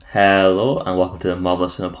Hello and welcome to the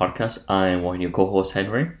Marvelous Cinema Podcast. I am one of your co-hosts,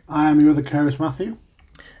 Henry, I am your other co-host, Matthew.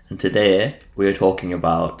 and today we are talking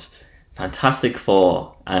about Fantastic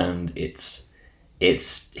Four and its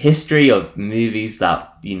history of movies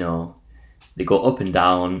that they go up and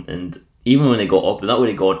down, and even when they go up, they're not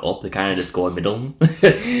really going up; they kind of just go in the middle.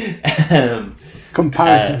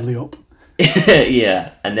 Comparatively up.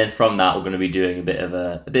 Yeah, and then from that we're going to be doing a bit of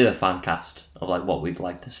a fan cast of like what we'd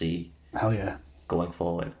like to see. Hell yeah. Going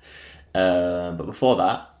forward. But before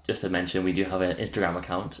that, just to mention, we do have an Instagram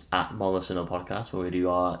account at Marvelous Cinema Podcast where we do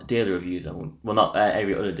our daily reviews, and not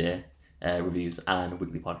every other day reviews and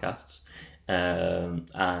weekly podcasts.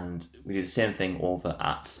 And we do the same thing over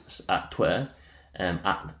at Twitter,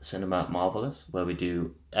 at Cinema Marvelous, where we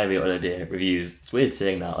do every other day reviews. It's weird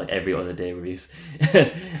saying that, like every other day reviews,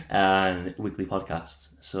 and weekly podcasts.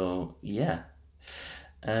 So yeah.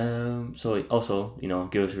 So also,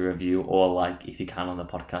 give us a review or like if you can on the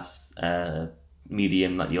podcast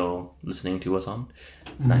medium that you're listening to us on.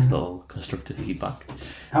 Nice little constructive feedback.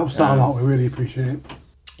 Helps out a lot, we really appreciate it.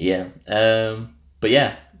 Yeah. But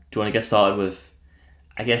yeah, do you want to get started with,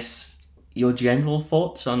 I guess, your general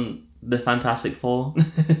thoughts on the Fantastic Four?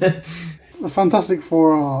 The Fantastic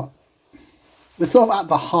Four they're sort of at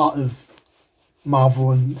the heart of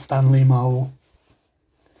Marvel and Stan Lee Marvel,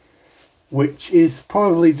 which is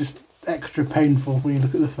probably just extra painful when you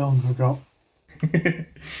look at the films we've got.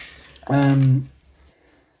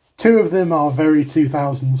 Two of them are very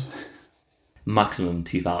 2000s. Maximum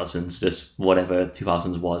 2000s, just whatever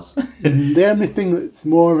 2000s was. The only thing that's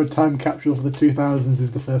more of a time capsule for the 2000s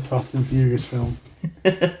is the first Fast and Furious film.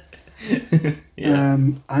 Yeah.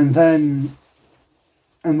 And then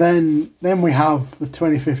we have the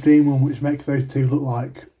 2015 one, which makes those two look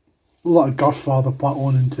like Godfather Part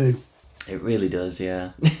 1 and 2. It really does,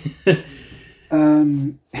 yeah.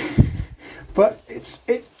 But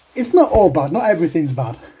it's not all bad. Not everything's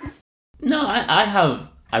bad. No, I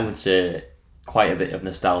have, I would say, quite a bit of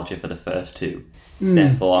nostalgia for the first two.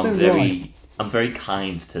 Therefore, I'm very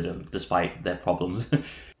kind to them, despite their problems.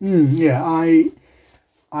 Yeah, I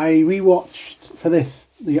rewatched for this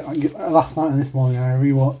last night and this morning. I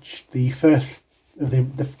rewatched the first of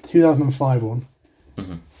the 2005 one.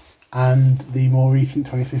 Mm-hmm. And the more recent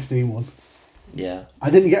 2015 one. Yeah. I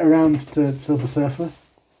didn't get around to Silver Surfer,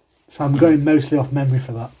 so I'm going mostly off memory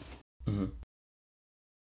for that. Mm-hmm.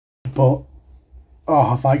 But,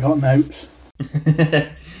 have I got notes?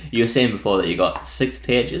 You were saying before that you got 6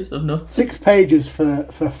 pages of notes? 6 pages for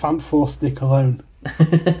Fant Four Stick alone.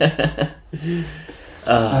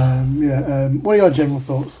 What are your general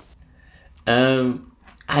thoughts?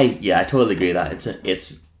 I totally agree that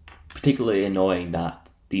it's particularly annoying that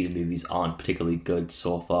these movies aren't particularly good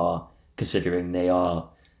so far, considering they are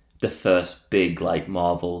the first big, like,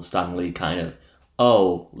 Marvel, Stan Lee kind of,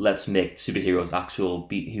 let's make superheroes actual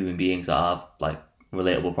human beings that have, like,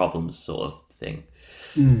 relatable problems sort of thing.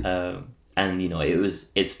 And,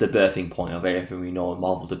 it's the birthing point of everything we know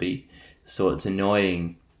Marvel to be. So it's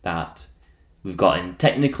annoying that we've gotten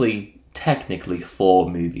technically 4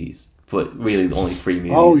 movies, but really only 3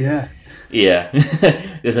 movies. Oh, yeah. Yeah.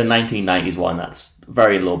 There's a 1990s one that's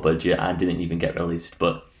very low budget and didn't even get released,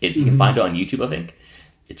 but you can find it on YouTube, I think.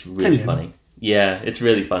 It's really funny. Yeah, it's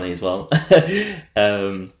really funny as well.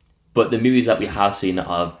 But the movies that we have seen that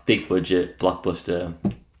are big budget, blockbuster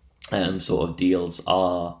sort of deals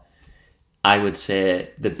are, I would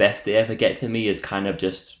say, the best they ever get to me is kind of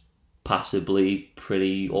just passably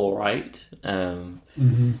pretty alright. And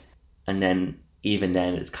then, even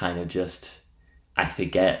then, it's kind of just, I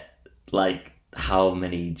forget, like, how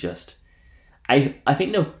many just... I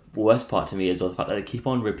think the worst part to me is the fact that they keep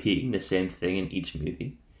on repeating the same thing in each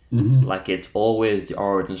movie. Mm-hmm. Like, it's always the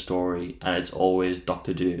origin story, and it's always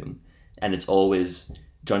Doctor Doom, and it's always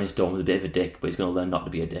Johnny Storm was a bit of a dick, but he's going to learn not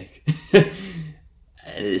to be a dick.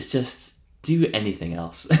 And it's just, do anything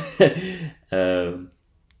else. But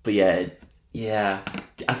yeah,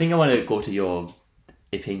 I think I want to go to your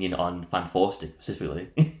opinion on Fan Four Stick specifically.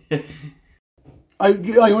 You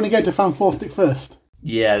want to go to Fan Four Stick first?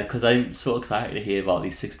 Yeah, because I'm so excited to hear about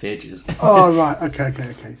these 6 pages. Oh, right. Okay.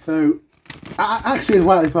 So, actually, as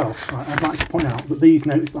well, I'd like to point out that these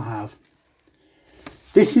notes I have,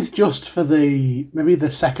 this is just for maybe the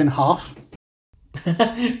second half.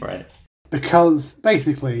 Right. Because,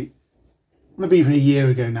 basically, maybe even a year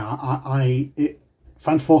ago now,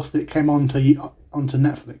 Fan Four Stick came onto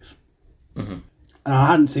Netflix. Mm-hmm. And I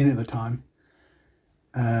hadn't seen it at the time.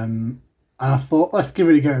 And I thought, let's give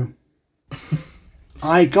it a go.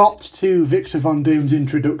 I got to Victor Von Doom's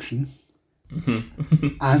introduction,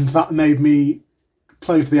 and that made me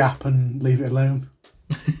close the app and leave it alone.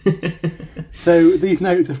 So these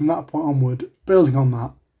notes are from that point onward. Building on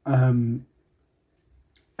that,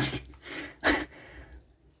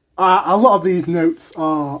 a lot of these notes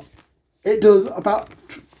are. It does about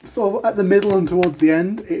sort of at the middle and towards the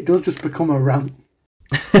end. It does just become a rant.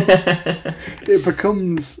 It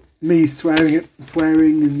becomes me swearing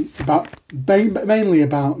and about mainly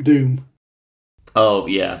about Doom. Oh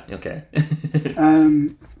yeah, okay.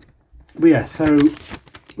 But yeah, so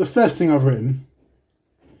the first thing I've written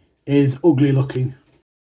is ugly looking.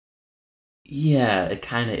 Yeah, it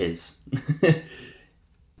kind of is.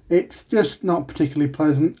 It's just not particularly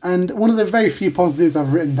pleasant. And one of the very few positives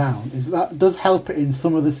I've written down is that does help it in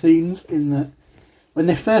some of the scenes. In that when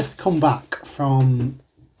they first come back from,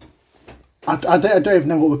 I don't even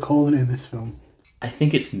know what we're calling it in this film. I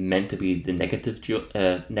think it's meant to be the negative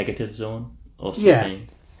zone or something. Yeah,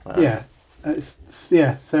 like that.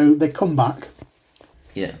 yeah. So they come back.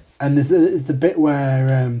 Yeah. And there's a bit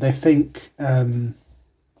where they think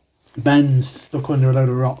Ben's stuck under a load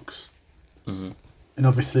of rocks. Mm-hmm. And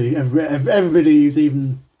obviously, everybody who's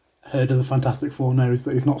even heard of the Fantastic Four knows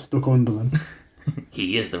that he's not stuck under them.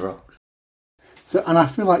 He is the rocks. So, and I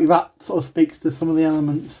feel like that sort of speaks to some of the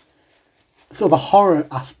elements, sort of the horror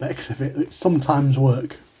aspects of it that sometimes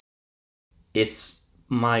work. It's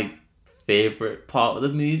my favourite part of the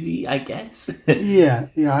movie, I guess. Yeah.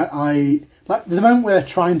 I like the moment where they're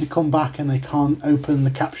trying to come back and they can't open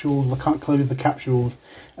the capsules, they can't close the capsules,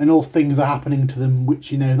 and all things are happening to them, which,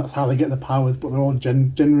 that's how they get the powers, but they're all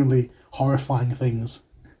generally horrifying things.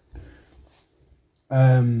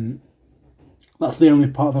 That's the only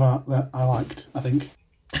part that I liked, I think.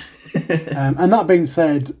 And that being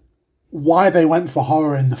said, why they went for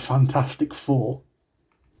horror in the Fantastic Four,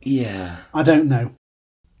 yeah, I don't know.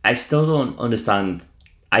 I still don't understand.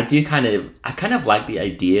 I kind of like the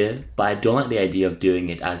idea, but I don't like the idea of doing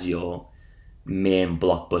it as your main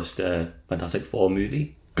blockbuster Fantastic Four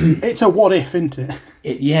movie. It's a what if, isn't it?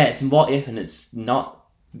 It's what if, and it's not,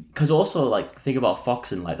 because also like think about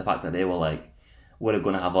Fox and like the fact that they were like, we're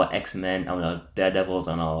going to have our X-Men and our Daredevils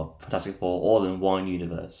and our Fantastic Four all in one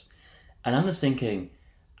universe, and I'm just thinking,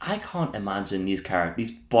 I can't imagine these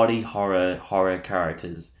body horror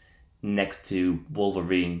characters next to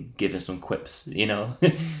Wolverine giving some quips,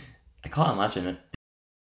 I can't imagine it.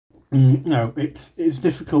 No, it's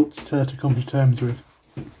difficult to come to terms with.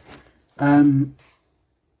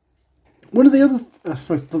 One of the other, I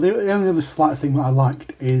suppose, the only other slight thing that I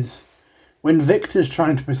liked is when Victor's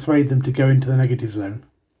trying to persuade them to go into the negative zone.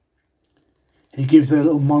 He gives a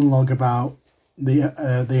little monologue about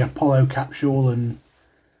the Apollo capsule and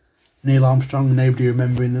Neil Armstrong and nobody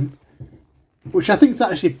remembering them, which I think is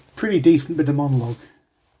actually a pretty decent bit of monologue.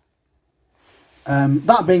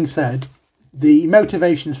 That being said, the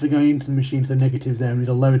motivations for going into the machine to the negative zone is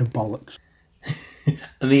a load of bollocks.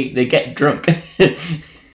 I mean, they get drunk.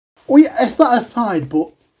 Well, yeah, it's that aside,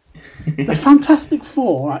 but the Fantastic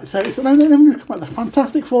Four, right? So let me come back. The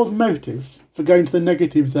Fantastic Four's motives for going to the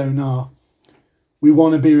negative zone are, we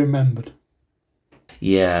want to be remembered.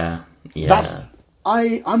 Yeah.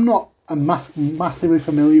 I'm not massively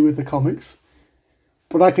familiar with the comics,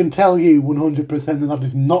 but I can tell you 100% that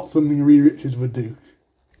is not something Reed Richards would do.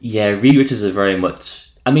 Yeah, Reed Richards is very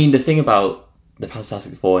much... I mean, the thing about the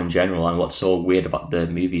Fantastic Four in general and what's so weird about the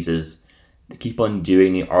movies is they keep on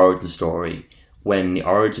doing the origin story when the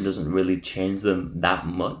origin doesn't really change them that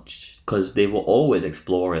much, because they were always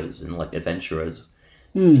explorers and like adventurers.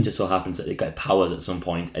 It just so happens that they get powers at some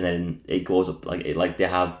point and then it goes up like they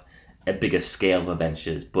have a bigger scale of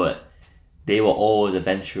adventures, but they were always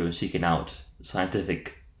adventurers seeking out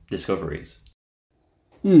scientific discoveries.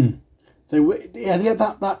 That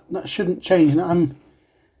shouldn't change. And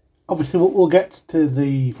obviously we'll get to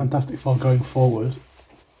the Fantastic Four going forward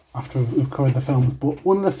after we've covered the films. But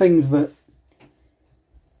one of the things that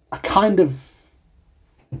I kind of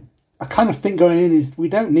think going in is we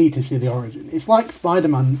don't need to see the origin. It's like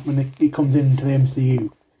Spider-Man when he comes into the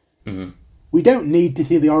MCU. Mm-hmm. We don't need to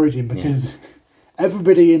see the origin because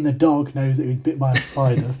everybody in the dog knows that he was bit by a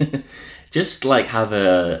spider. Just like have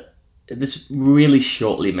just really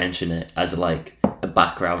shortly mention it as like a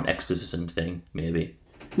background exposition thing, maybe.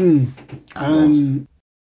 That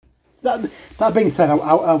being said, I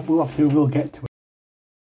obviously we will get to it.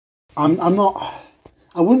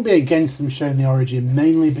 I wouldn't be against them showing the origin,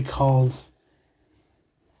 mainly because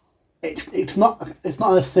it's not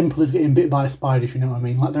as simple as getting bit by a spider, if you know what I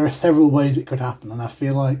mean. Like, there are several ways it could happen, and I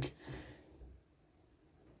feel like,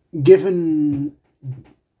 given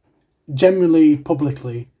generally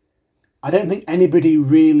publicly I don't think anybody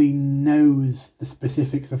really knows the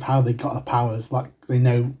specifics of how they got the powers. Like, they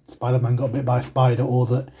know Spider-Man got bit by a spider, or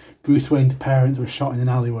that Bruce Wayne's parents were shot in an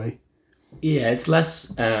alleyway. Yeah, it's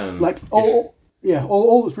less... all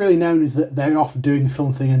that's really known is that they're off doing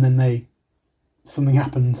something, and then something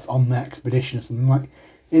happens on the expedition or something. Like,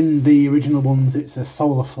 in the original ones, it's a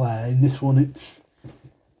solar flare. In this one, it's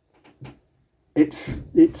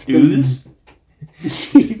ooze?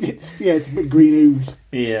 it's a bit green ooze.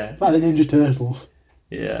 Yeah. Like the Ninja Turtles.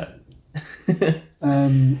 Yeah.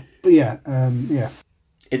 But yeah.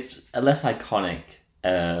 It's less iconic.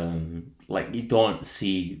 Like, you don't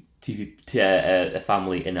see a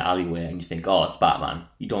family in an alleyway and you think, oh, it's Batman.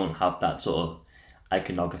 You don't have that sort of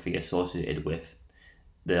iconography associated with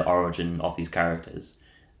the origin of these characters.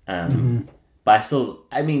 But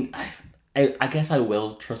I guess I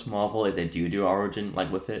will trust Marvel if they do origin like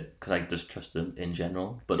with it, because I just trust them in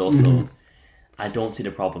general. But also, I don't see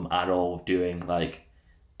the problem at all with doing like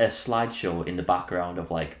a slideshow in the background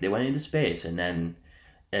of like they went into space and then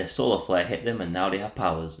a solar flare hit them and now they have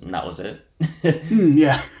powers and that was it.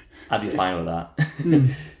 Yeah, I'd be fine with that.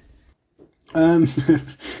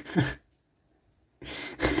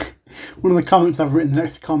 One of the comments I've written, the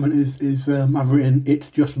next comment is I've written, it's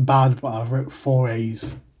just bad, but I've wrote 4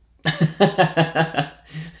 A's. I've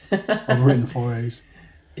written 4 A's.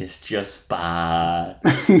 It's just bad.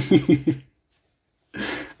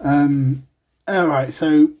 Alright,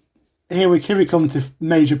 so here we come to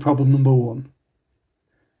major problem number 1.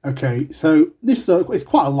 Okay, so it's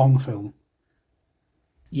quite a long film.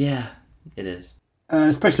 Yeah, it is.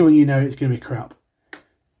 Especially when you know it's going to be crap.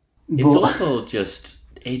 It's also just...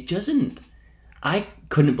 It doesn't... I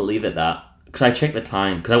couldn't believe it that... Because I checked the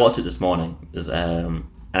time, because I watched it this morning, and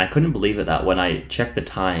I couldn't believe it that when I checked the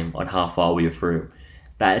time on how far we were through,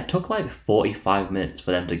 that it took like 45 minutes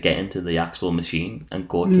for them to get into the actual machine and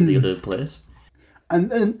go to the other place.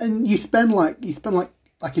 And you spend like you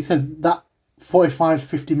said, that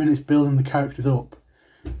 45-50 minutes building the characters up,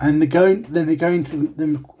 and they go into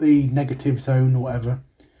the negative zone or whatever,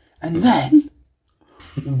 and then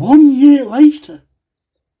 1 year later,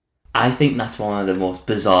 I think that's one of the most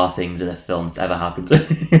bizarre things in a film that's ever happened.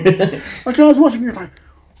 Like, I was watching it, like,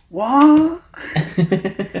 what?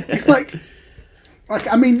 It's like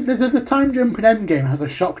I mean, the time jump in Endgame has a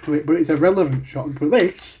shock to it, but it's a relevant shock. But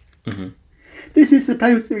this is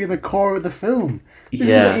supposed to be the core of the film. This is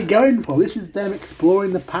what you're going for. This is them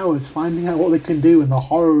exploring the powers, finding out what they can do, and the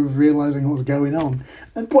horror of realising what's going on.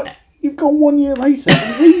 But you've gone 1 year later,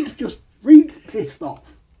 and Reed's pissed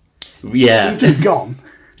off. Yeah. He's just gone.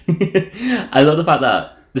 I love the fact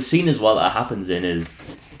that the scene as well that happens in is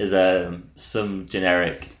some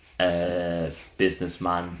generic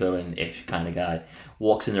businessman, villain-ish kind of guy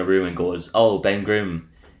walks in a room and goes, "Oh, Ben Grimm,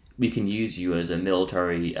 we can use you as a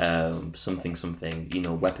military something,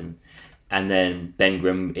 weapon." And then Ben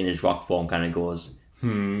Grimm in his rock form kind of goes,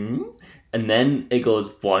 and then it goes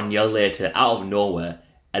 1 year later out of nowhere,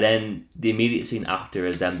 and then the immediate scene after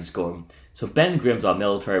is them just going, "So Ben Grimm's our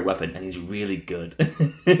military weapon and he's really good."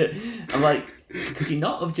 I'm like, could you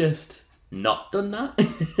not have just not done that?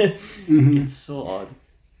 It's so odd.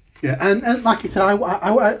 Yeah, and like you said,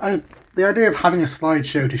 I the idea of having a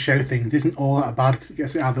slideshow to show things isn't all that bad because it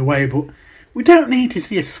gets it out of the way, but we don't need to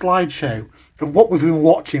see a slideshow of what we've been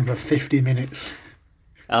watching for 50 minutes.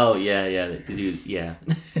 Oh, yeah.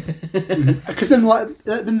 Because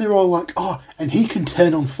then they're all like, oh, and he can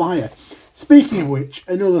turn on fire. Speaking of which,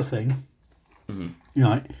 another thing,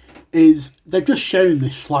 is they've just shown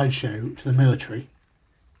this slideshow to the military.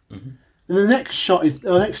 And the next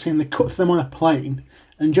scene, they cut to them on a plane,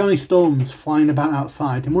 and Johnny Storm's flying about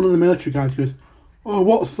outside, and one of the military guys goes, "Oh,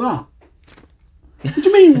 what's that?" What do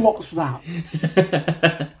you mean, what's that?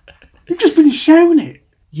 You've just been shown it.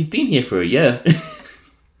 You've been here for a year.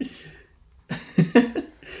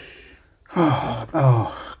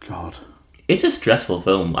 Oh, God. It's a stressful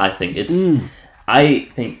film, I think. I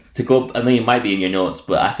think, it might be in your notes,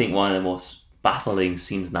 but I think one of the most baffling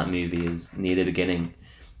scenes in that movie is near the beginning,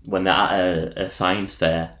 when they're at a science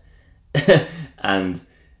fair. And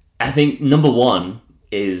I think number one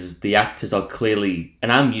is the actors are clearly,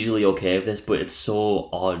 and I'm usually okay with this, but it's so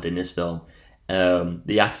odd in this film.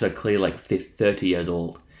 The actors are clearly like 30 years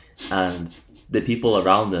old, and the people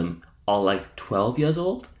around them are like 12 years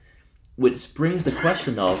old, which brings the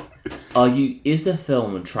question of, is the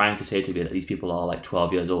film trying to say to me that these people are like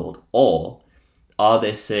 12 years old, or are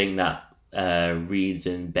they saying that Reed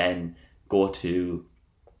and Ben go to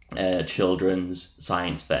children's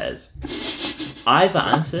science fairs? Either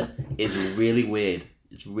answer is really weird.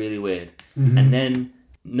 It's really weird. And then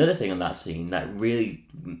another thing on that scene that really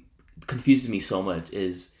confuses me so much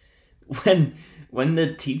is when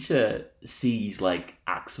the teacher sees like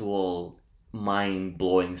actual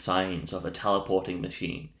mind-blowing science of a teleporting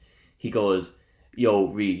machine, he goes, "Yo,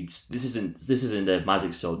 Reeds, this isn't a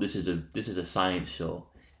magic show. This is a science show,"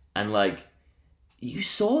 and like you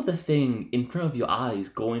saw the thing in front of your eyes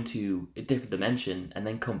go into a different dimension and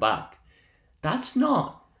then come back. That's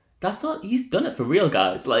not. He's done it for real,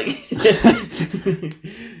 guys. Like, it's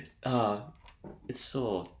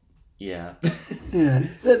so, yeah. Yeah.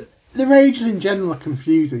 The ages in general are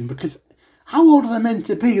confusing because how old are they meant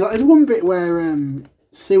to be? Like, there's one bit where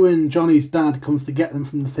Sue and Johnny's dad comes to get them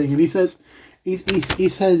from the thing, and he says, he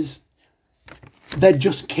says, they're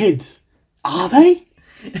just kids. Are they?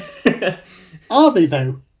 Are they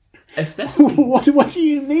though? Especially what do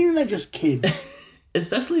you mean they're just kids?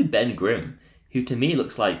 Especially Ben Grimm, who to me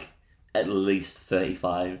looks like at least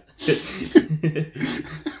 35.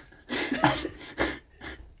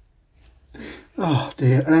 Oh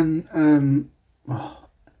dear, and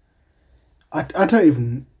I don't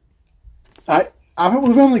even.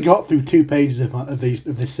 We've only got through 2 pages of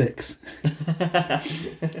the 6.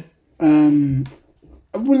 One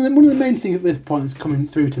of the main things at this point that's coming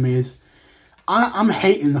through to me is I'm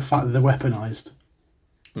hating the fact that they're weaponized.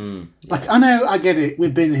 Yeah. Like, I know, I get it.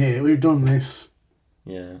 We've been here. We've done this.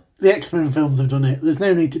 Yeah. The X-Men films have done it. There's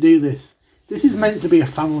no need to do this. This is meant to be a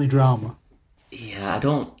family drama. Yeah,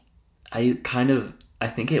 I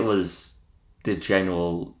think it was the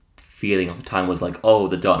general feeling of the time was like, oh,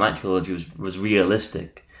 the Dark Knight trilogy was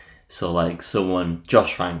realistic. So, like,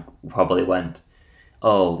 Josh Trank probably went,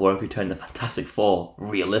 oh, what if we turn the Fantastic Four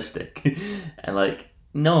realistic? And, like,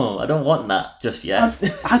 no, I don't want that just yet.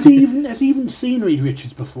 Has he even seen Reed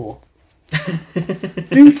Richards before?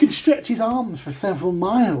 Dude can stretch his arms for several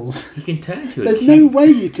miles. He can turn to There's no way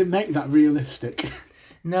you can make that realistic.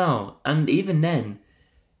 No, and even then,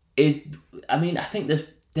 I think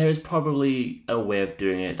there is probably a way of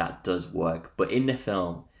doing it that does work, but in the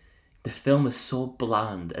film is so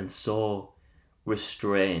bland and so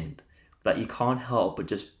restrained that you can't help but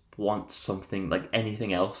just want something like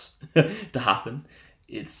anything else to happen.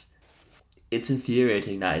 It's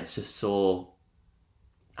infuriating that it's just so,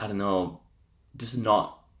 I don't know, just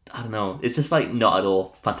not, I don't know, it's just like not at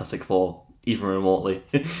all Fantastic Four, even remotely.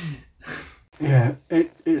 Yeah,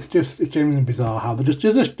 it's genuinely bizarre how they're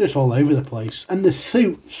just all over the place. And the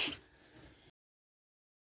suits.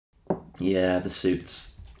 Yeah, the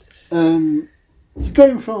suits. It's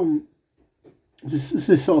going from... This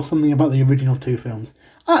is sort of something about the original 2 films.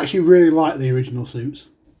 I actually really like the original suits.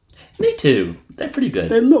 Me too. They're pretty good.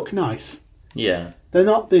 They look nice. Yeah. They're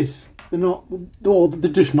just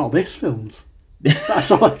not this films.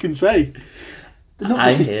 That's all I can say. They're not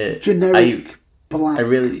just this generic black. I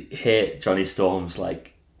really hate Johnny Storm's,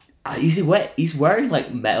 like, he's wearing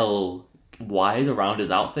like metal wires around his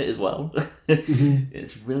outfit as well. Mm-hmm.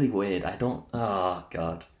 It's really weird. Oh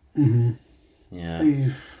god. Mm-hmm. Yeah.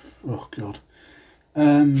 Oh god.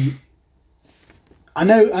 I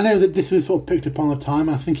know that this was sort of picked up on the time.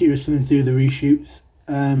 I think it was something to do with the reshoots.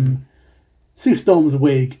 Sue Storm's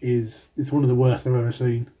wig is one of the worst I've ever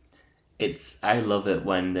seen. I love it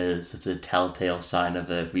when there's such a telltale sign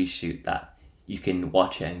of a reshoot that you can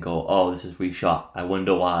watch it and go, oh, this is reshot. I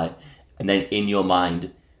wonder why. And then in your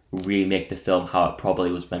mind, remake the film how it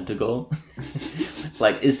probably was meant to go.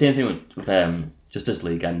 Like, it's the same thing with Justice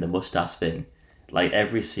League and the mustache thing. Like,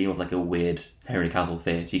 every scene with like a weird Henry Cavill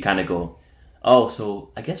face, you kind of go, oh,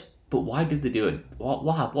 so I guess, but why did they do it? What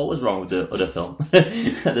was wrong with the other film at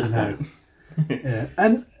this point? Yeah,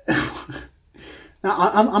 and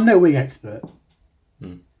now I'm no wig expert.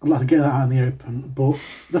 I'd like to get that out in the open, but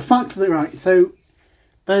the fact that, right, so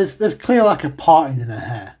there's clearly like a parting in her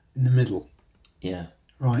hair in the middle. Yeah.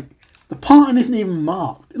 Right. The parting isn't even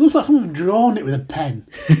marked. It looks like someone's drawn it with a pen.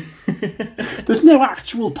 There's no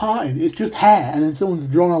actual parting. It's just hair, and then someone's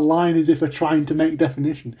drawn a line as if they're trying to make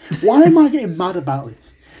definition. Why am I getting mad about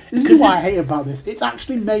this? This is what I hate about this. It's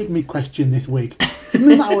actually made me question this wig.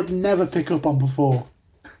 Something that I would never pick up on before.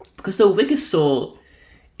 Because the wig is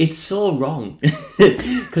it's so wrong.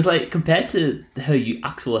 Because, like, compared to her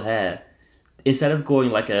actual hair, instead of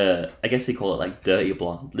going like I guess they call it like dirty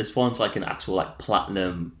blonde, this one's like an actual like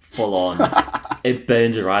platinum, full on, it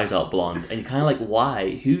burns your eyes out blonde. And you're kind of like,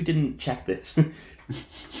 why? Who didn't check this?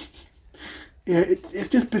 Yeah, it's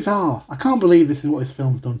just bizarre. I can't believe this is what this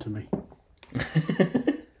film's done to me.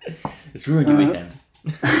 It's ruined your weekend.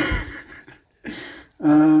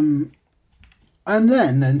 And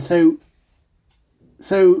then so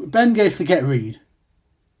Ben goes to get Reed.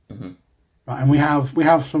 Mm-hmm. Right, and we have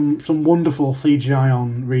some wonderful CGI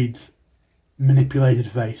on Reed's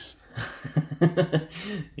manipulated face.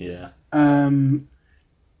 Yeah.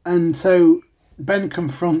 And so Ben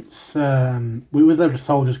confronts, with a load of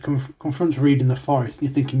soldiers, confronts Reed in the forest, and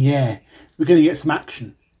you're thinking, yeah, we're going to get some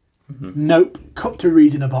action. Mm-hmm. Nope, cut to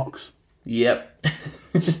Reed in a box. Yep.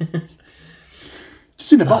 Just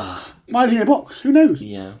in a box. Why is he in a box? Who knows?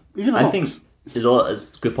 Yeah. He's in a box. I think there's a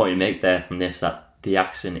good point you make there from this, that the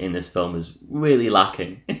action in this film is really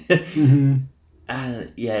lacking. Mm-hmm.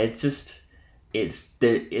 And yeah, it's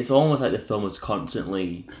almost like the film was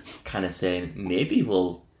constantly kind of saying, maybe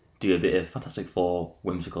we'll do a bit of Fantastic Four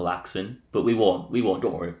whimsical action, but we won't,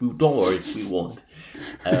 don't worry, we won't.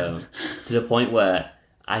 To the point where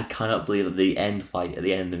I cannot believe that the end fight at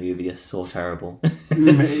the end of the movie is so terrible.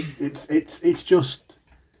 It's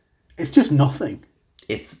just nothing.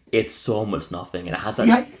 It's so much nothing, and it has that.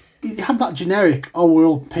 Yeah, you have that generic. Oh, we're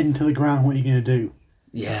all pinned to the ground. What are you going to do?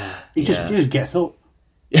 Yeah, he just gets up.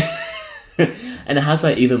 And it has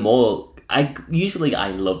like even more. I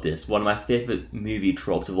love this. One of my favorite movie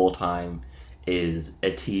tropes of all time is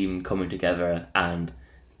a team coming together and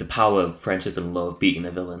the power of friendship and love beating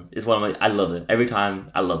a villain. It's one of my. I love it every time.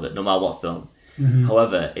 I love it, no matter what film. Mm-hmm.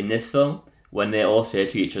 However, in this film, when they all say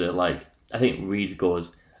to each other, like, I think Reed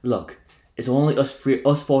goes, "Look, it's only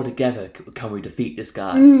us four together can we defeat this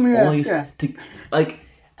guy." And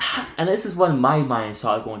this is when my mind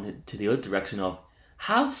started going to the other direction of,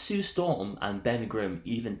 have Sue Storm and Ben Grimm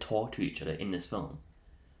even talk to each other in this film?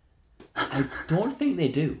 I don't think they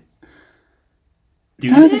do.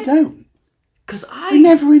 No, they don't. They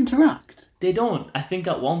never interact. They don't. I think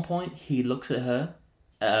at one point he looks at her,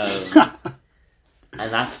 and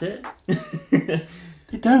that's it.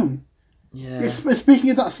 They don't. Yeah. Speaking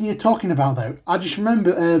of that scene you're talking about, though, I just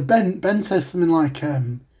remember Ben says something like,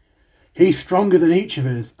 he's stronger than each of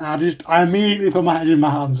us, and I immediately put my head in my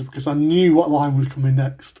hands because I knew what line was coming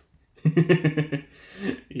next.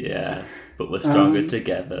 Yeah, but we're stronger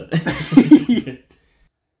together.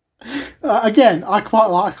 Again, I quite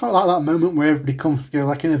like that moment where everybody comes together,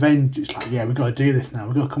 like in Avengers. It's like, yeah, we've got to do this now.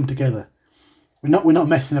 We've got to come together. We're not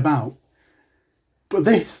messing about. But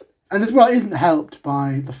this, and as well, it isn't helped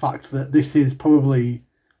by the fact that this is probably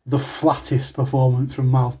the flattest performance from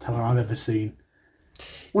Miles Teller I've ever seen.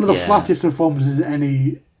 One of the flattest performances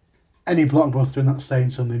in any blockbuster, and that's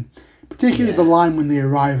saying something. Particularly the line when they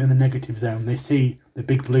arrive in the negative zone, they see the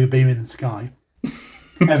big blue beam in the sky.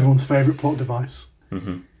 Everyone's favourite plot device.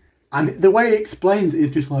 Mm-hmm. And the way he explains it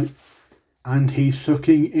is just like, and he's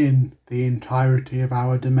sucking in the entirety of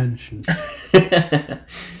our dimension.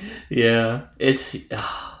 Yeah, it's...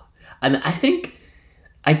 and I think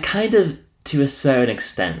I kind of, to a certain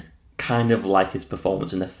extent, kind of like his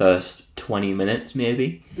performance in the first 20 minutes,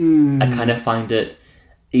 maybe. I kind of find it...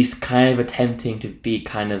 He's kind of attempting to be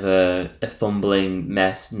kind of a fumbling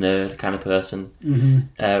mess nerd kind of person.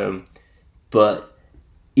 Mm-hmm. But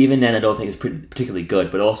even then, I don't think it's particularly good.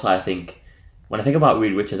 But also, I think, when I think about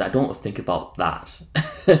Reed Richards, I don't think about that.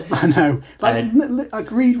 I know.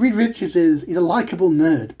 Like Reed Richards he's a likeable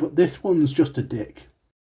nerd, but this one's just a dick.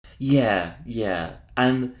 Yeah.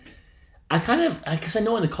 And I kind of... Because I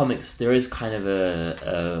know in the comics, there is kind of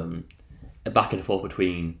a back and forth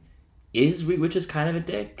between... Is Reed Richards kind of a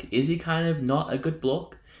dick? Is he kind of not a good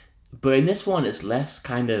bloke? But in this one, it's less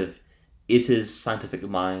kind of, is his scientific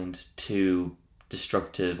mind too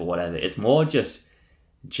destructive or whatever? It's more just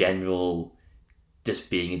general, just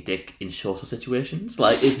being a dick in social situations.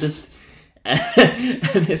 Like, it's just...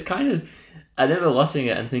 and it's kind of... I remember watching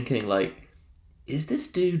it and thinking, like, is this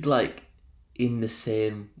dude, like, in the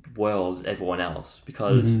same world as everyone else?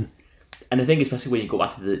 Because... Mm-hmm. And I think especially when you go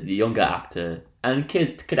back to the younger actor... And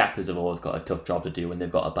kid actors have always got a tough job to do when they've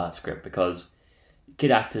got a bad script, because kid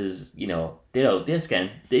actors, they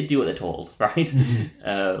do what they're told, right?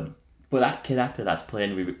 Mm-hmm. But that kid actor that's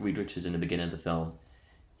playing Reed Richards in the beginning of the film,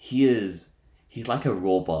 he's like a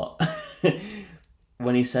robot.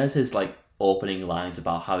 When he says his like opening lines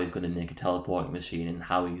about how he's going to make a teleporting machine and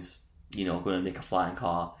how he's going to make a flying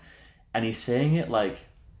car, and he's saying it like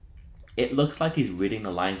it looks like he's reading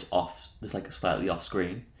the lines off, just like slightly off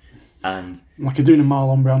screen. And like he's doing a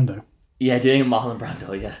Marlon Brando. Yeah, doing a Marlon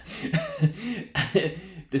Brando, yeah.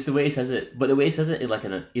 This is the way he says it, but the way he says it,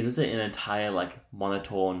 he says it in an entire like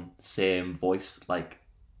monotone, same voice, like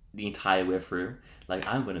the entire way through. Like,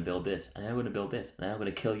 I'm going to build this, and I'm going to build this, and I'm going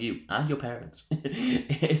to kill you and your parents.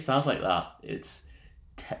 It sounds like that. It's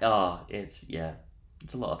a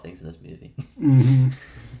lot of things in this movie. Mm-hmm.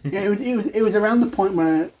 Yeah, it was around the point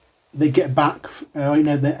where they get back.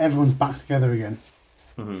 Everyone's back together again.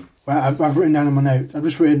 Mm-hmm. Well, I've written down in my notes. I've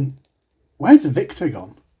just written, "Where's Victor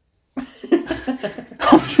gone?" It's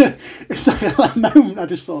like at that moment I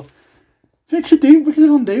just thought, Victor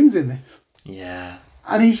Von Doom's in this. Yeah,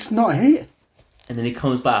 and he's just not here. and then he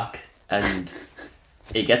comes back, and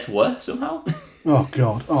it gets worse somehow. Oh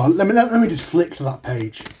God! Oh, let me just flick to that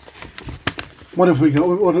page. What have we got?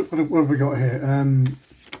 What have we got here?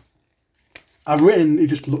 I've written it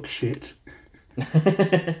just looks shit.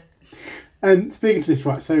 And speaking to this,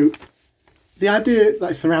 right? So the idea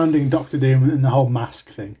like surrounding Doctor Doom and the whole mask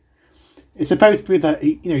thing, it's supposed to be that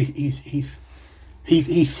he's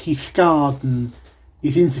scarred and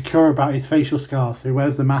he's insecure about his facial scars, so he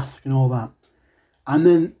wears the mask and all that. And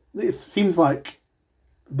then it seems like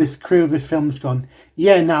this crew of this film's gone,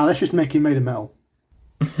 yeah, now let's just make him made of metal.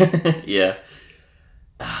 Yeah.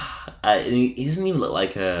 He doesn't even look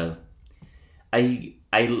like a... I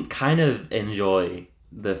kind of enjoy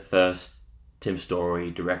the first Tim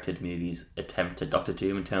Story directed movie's attempt at Doctor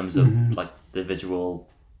Doom in terms of like the visual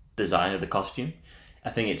design of the costume.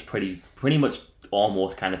 I think it's pretty much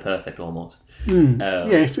almost kind of perfect almost. Yeah,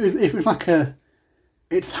 if it was like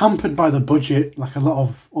it's hampered by the budget, like a lot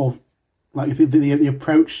of like the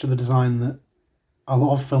approach to the design that a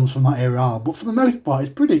lot of films from that era are, but for the most part,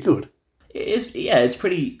 it's pretty good. It is, yeah, it's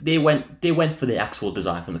pretty. They went for the actual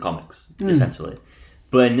design from the comics essentially,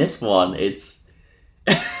 but in this one, it's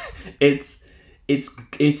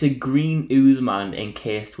a green ooze man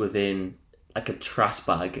encased within like a trash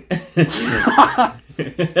bag,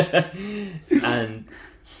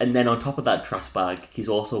 and then on top of that trash bag, he's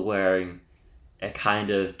also wearing a kind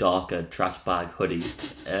of darker trash bag hoodie.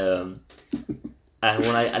 And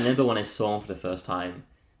I remember when I saw him for the first time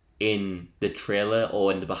in the trailer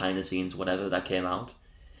or in the behind the scenes, whatever that came out,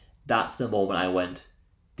 that's the moment I went,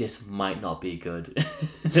 this might not be good.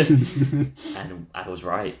 And I was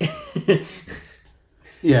right.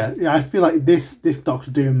 Yeah, I feel like this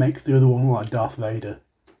Doctor Doom makes the other one look like Darth Vader.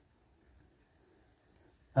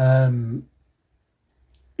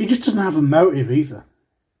 He just doesn't have a motive either.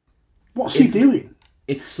 What's he doing?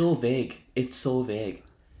 It's so vague.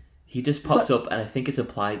 He just pops up, and I think it's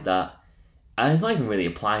implied that... And it's not even really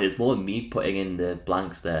implied, it's more me putting in the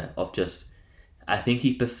blanks there of just... I think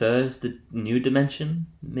he prefers the new dimension,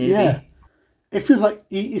 maybe? Yeah. It feels like...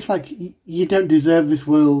 It's like, you don't deserve this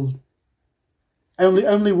world.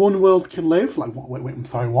 Only one world can live? Like, wait, I'm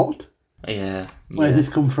sorry, what? Yeah. Where's this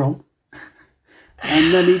come from?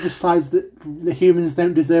 And then he decides that the humans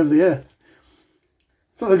don't deserve the Earth.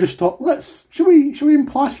 So they just thought, should we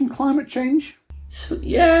imply some climate change? So,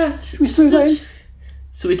 yeah. Should we say that?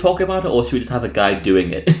 Should we talk about it, or should we just have a guy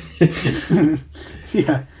doing it?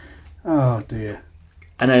 Yeah. Oh dear.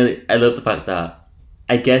 And I love the fact that,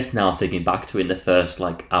 I guess now thinking back to it in the first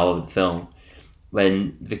hour of the film,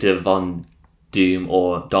 when Victor Von Doom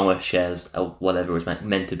or Doma shares whatever it was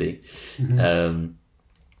meant to be,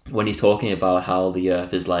 when he's talking about how the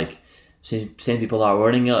Earth is like, same people are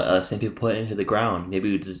running it, same people put it into the ground.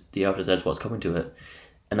 Maybe the Earth decides what's coming to it,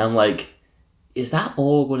 and I'm like, is that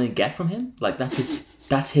all we're going to get from him? Like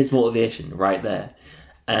that's his motivation right there,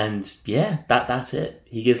 and yeah, that's it.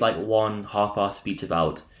 He gives one half-assed speech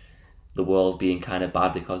about the world being kind of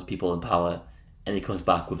bad because of people in power, and he comes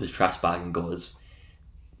back with his trash bag and goes,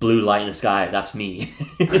 "Blue light in the sky, that's me."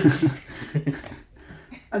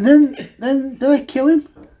 And then do they kill him?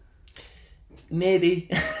 Maybe.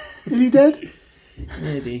 Is he dead?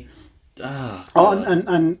 Maybe.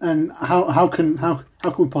 And how can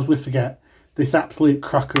we possibly forget this absolute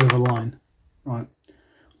cracker of a line? Right.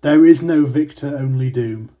 There is no victor, only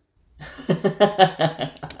doom.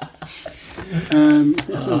 I think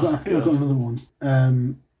I've got another one.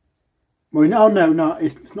 Well, no,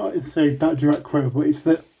 it's not necessarily that direct quote, but it's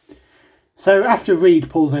that. So after Reed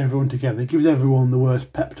pulls everyone together, gives everyone the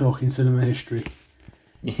worst pep talk in cinema history.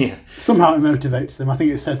 Yeah. Somehow it motivates them. I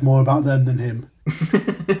think it says more about them than him.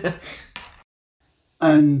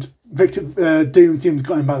 And Doom's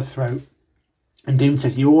got him by the throat. And Doom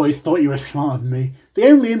says, "You always thought you were smarter than me." The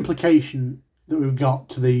only implication that we've got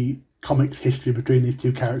to the comics history between these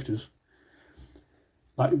two characters,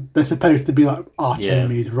 they're supposed to be arch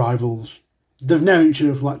enemies, rivals. They've known each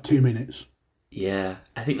other for 2 minutes. Yeah,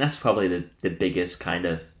 I think that's probably the biggest kind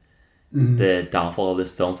of the downfall of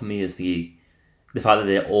this film for me is the fact that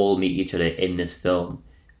they all meet each other in this film,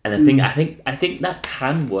 and I think that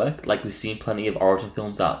can work. We've seen plenty of origin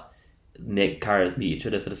films that make characters meet each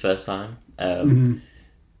other for the first time,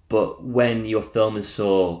 but when your film is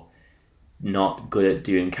so not good at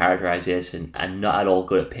doing characterization and not at all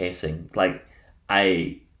good at pacing,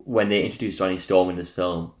 when they introduced Johnny Storm in this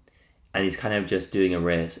film, and he's kind of just doing a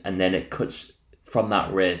race, and then it cuts from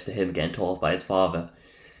that race to him getting told off by his father.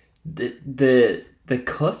 The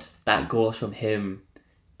cut that goes from him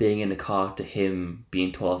being in the car to him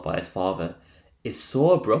being told off by his father is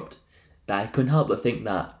so abrupt that I couldn't help but think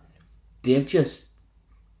that they've just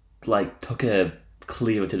like took a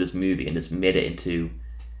cleaver to this movie and just made it into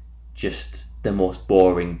just the most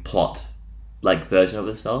boring plot like version of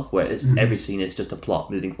itself, where it's every scene is just a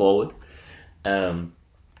plot moving forward.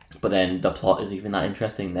 But then the plot isn't even that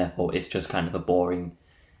interesting, therefore it's just kind of a boring,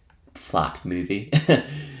 flat movie.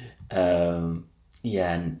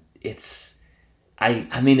 Yeah, and it's...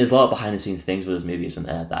 I mean, there's a lot of behind-the-scenes things with this movie, isn't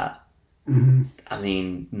there, that... I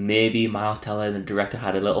mean, maybe Miles Teller and the director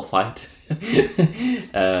had a little fight.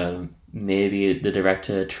 Maybe the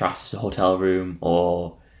director trashed the hotel room,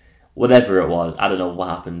 or whatever it was. I don't know what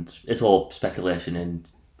happened. It's all speculation and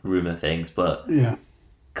rumour things, but... Yeah.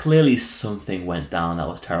 Clearly something went down that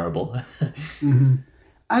was terrible. And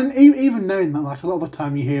even knowing that, like, a lot of the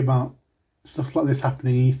time you hear about stuff like this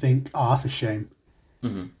happening and you think, oh, that's a shame.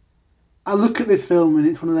 I look at this film and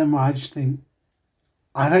it's one of them where I just think,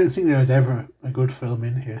 I don't think there was ever a good film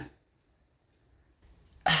in here.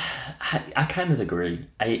 I kind of agree.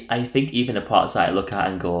 I think even the parts that I look at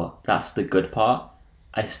and go, that's the good part,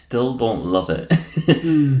 I still don't love it.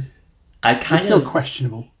 It's still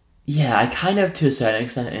questionable. Yeah, I kind of, to a certain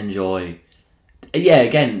extent, enjoy... Yeah,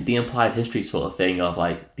 again, the implied history sort of thing of,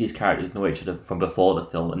 like, these characters know each other from before the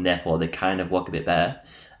film, and therefore they kind of work a bit better.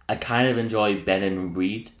 I kind of enjoy Ben and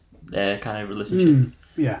Reed, their kind of relationship.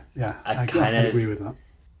 Yeah, I kind of agree with that.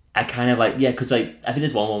 I kind of like... Yeah, because, like, I think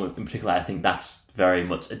there's one moment in particular I think that's very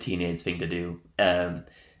much a teenage thing to do.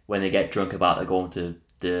 When they get drunk about they're going to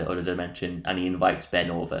the other dimension, and he invites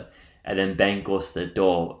Ben over. And then Ben goes to the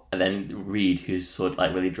door, and then Reed, who's sort of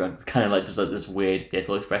like really drunk, kind of like just like this weird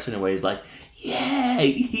facial expression where he's like, "Yeah,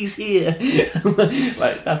 he's here."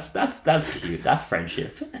 Like that's cute. That's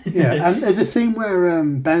friendship. Yeah, and there's a scene where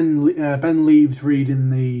Ben leaves Reed in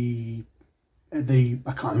the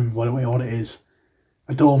I can't remember what it is,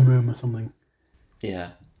 a dorm room or something.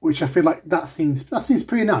 Yeah. Which I feel like that seems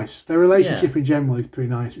pretty nice. Their relationship in general is pretty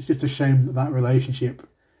nice. It's just a shame that relationship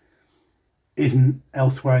isn't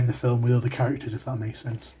elsewhere in the film with other characters, if that makes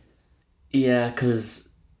sense. Yeah, because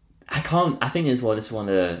I think it's one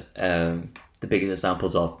of the biggest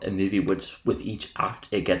examples of a movie which with each act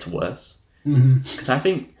it gets worse. Because I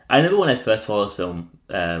remember when I first saw this film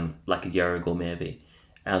like a year ago maybe,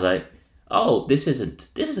 and I was like, oh, this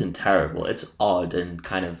isn't terrible. It's odd and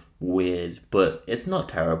kind of weird, but it's not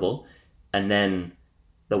terrible. And then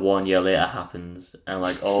the 1 year later happens, and I'm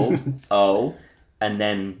like, oh. And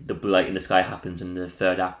then the blue light in the sky happens, and the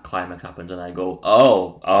third act climax happens, and I go,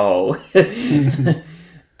 oh.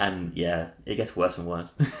 And yeah, it gets worse and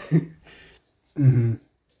worse.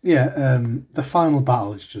 Yeah, the final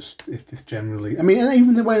battle is just generally... I mean,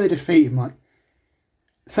 even the way they defeat him, like...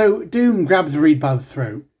 So, Doom grabs Reed by the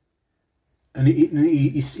throat, and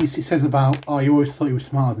he says about, oh, you always thought you were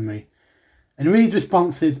smarter than me. And Reed's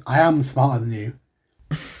response is, I am smarter than you.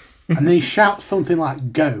 And then he shouts something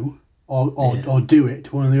like, go... Or do it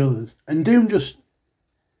to one of the others. And Doom just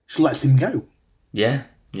lets him go. Yeah.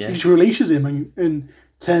 He just releases him and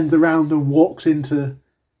turns around and walks into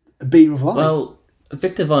a beam of light. Well,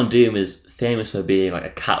 Victor Von Doom is famous for being like a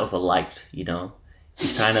cat with a light, you know?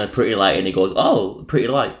 He's kind of pretty light and he goes, oh, pretty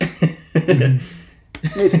light.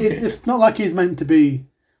 It's not like he's meant to be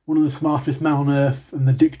one of the smartest men on Earth and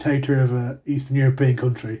the dictator of an Eastern European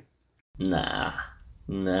country. Nah,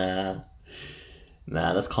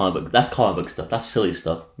 that's comic book stuff. That's silly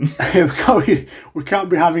stuff. we can't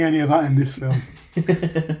be having any of that in this film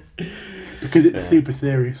because it's super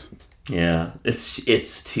serious. Yeah,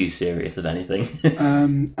 it's too serious, if anything.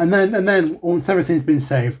 And then once everything's been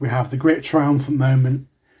saved, we have the great triumphant moment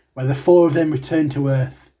where the four of them return to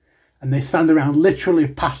Earth, and they stand around, literally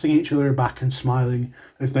patting each other back and smiling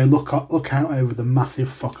as they look out over the massive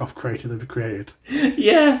fuck off crater they've created.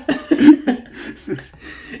 Yeah,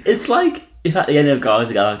 it's like. If at the end of Guardians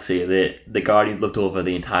of the Galaxy, the Guardians looked over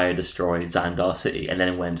the entire destroyed Xandar city and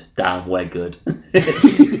then went, damn, we're good.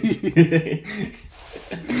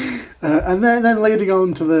 And then leading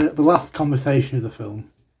on to the last conversation of the film.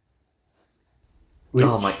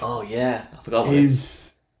 Oh yeah, I forgot what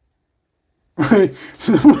is.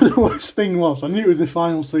 The worst thing was, I knew it was the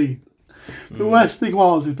final scene. The worst thing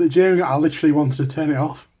is that during it, I literally wanted to turn it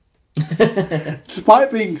off.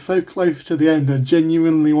 Despite being so close to the end, I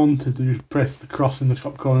genuinely wanted to just press the cross in the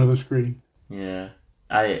top corner of the screen. Yeah,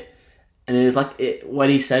 and it was like when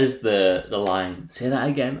he says the line, "Say that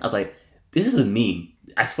again." I was like, "This is a meme."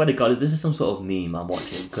 I swear to God, this is some sort of meme I'm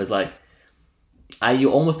watching because you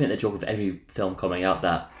almost make the joke of every film coming out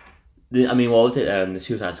that. I mean, what was it? The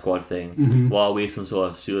Suicide Squad thing. Mm-hmm. What are we, some sort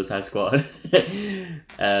of Suicide Squad?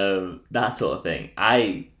 That sort of thing.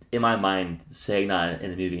 In my mind, saying that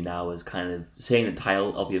in a movie now is kind of saying the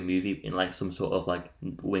title of your movie in like some sort of like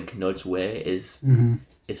wink nudge way is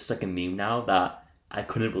it's just like a meme now that I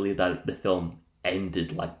couldn't believe that the film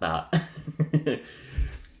ended like that.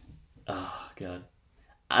 Oh god.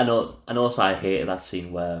 I know, and also I hated that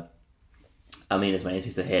scene where, I mean, as many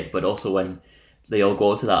scenes I hate, but also when they all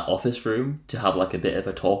go to that office room to have like a bit of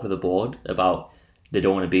a talk with the board about they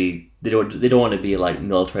don't want to be like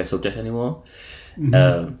military subject anymore.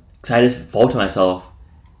 Mm-hmm. Because I just thought to myself,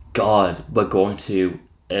 God, we're going to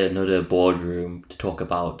another boardroom to talk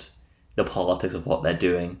about the politics of what they're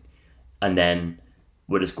doing, and then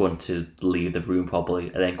we're just going to leave the room probably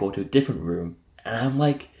and then go to a different room. And I'm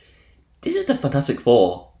like, this is the Fantastic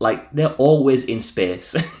Four. Like, they're always in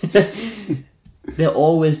space. They're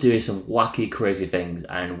always doing some wacky, crazy things,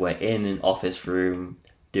 and we're in an office room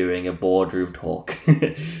doing a boardroom talk.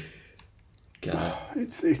 God.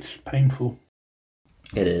 It's painful.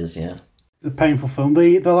 It is, yeah. It's a painful film.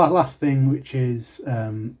 The last thing, which is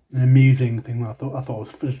an amusing thing, I thought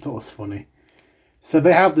was funny. So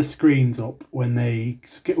they have the screens up when they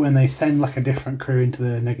send like a different crew into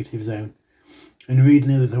the negative zone, and Reed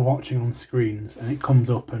and others are watching on screens, and it comes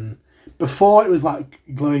up, and before it was like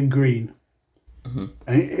glowing green, and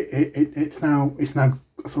it's now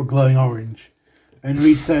sort of glowing orange, and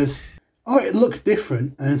Reed says, "Oh, it looks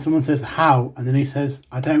different," and then someone says, "How?" and then he says,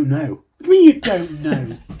 "I don't know." What do you mean you don't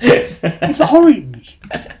know? It's orange.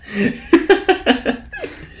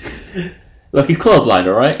 Look, he's colourblind,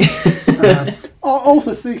 alright?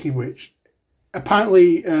 Also, speaking of which,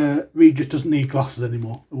 apparently Reed just doesn't need glasses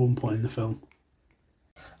anymore at one point in the film.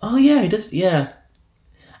 Oh yeah, he does, yeah.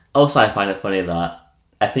 Also, I find it funny that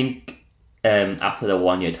I think after the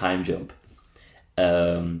 1 year time jump,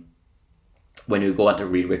 when we go out to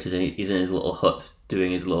Reed Richards and he's in his little hut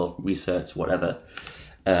doing his little research, whatever,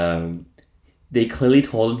 they clearly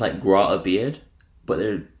told him like grow out a beard, but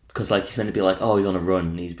they're because like he's meant to be like, oh, he's on a run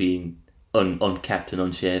and he's being unkept and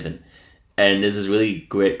unshaven, and there's this really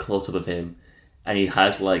great close up of him, and he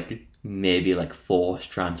has like maybe like 4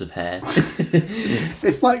 strands of hair.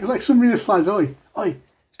 It's like somebody decides, oi,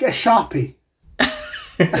 get a Sharpie.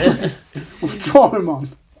 We'll draw him on.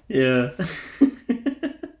 Yeah.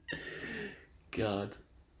 God,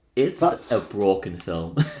 that's a broken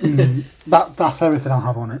film. That's everything I'll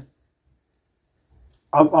have on it.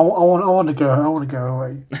 I want to go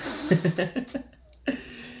away. Do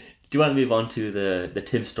you want to move on to the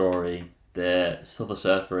Tim story, the Silver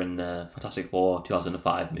Surfer and the Fantastic Four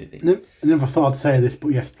 2005 movie? I never thought I'd say this, but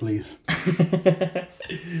yes, please.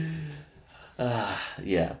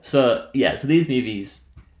 Yeah. So these movies,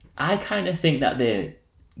 I kind of think that they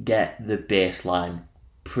get the baseline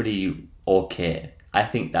pretty okay. I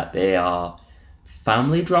think that they are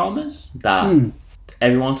family dramas that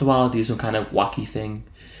every once in a while do some kind of wacky thing.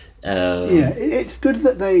 It's good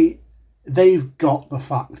that they've got the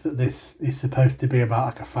fact that this is supposed to be about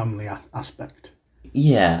like a family aspect.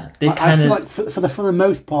 Yeah, I feel like for the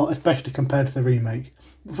most part, especially compared to the remake,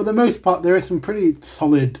 for the most part there is some pretty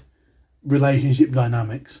solid relationship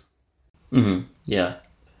dynamics. Mm-hmm. Yeah,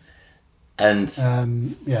 and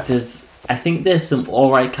I think there's some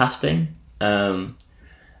alright casting.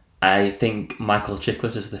 I think Michael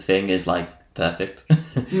Chiklis as the Thing is like perfect.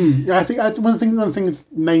 Yeah, I think one of the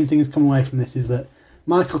main things come away from this is that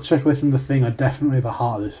Michael Chiklis and the Thing are definitely the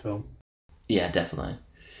heart of this film. Yeah, definitely.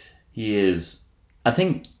 He is. I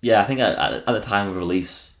think at the time of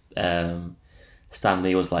release, Stan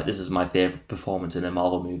Lee was like, "This is my favorite performance in a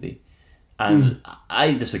Marvel movie," and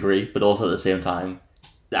I disagree, but also at the same time,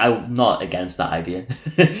 I'm not against that idea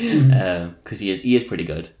because he is pretty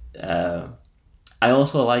good. I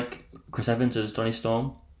also like Chris Evans as Johnny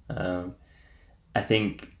Storm. I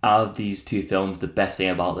think out of these two films, the best thing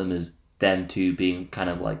about them is them two being kind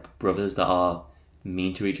of like brothers that are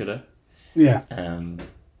mean to each other. Yeah.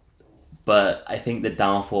 But I think the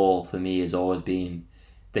downfall for me has always been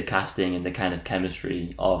the casting and the kind of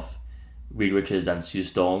chemistry of Reed Richards and Sue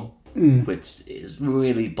Storm, which is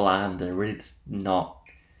really bland and really not.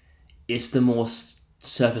 It's the most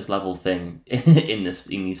surface level thing in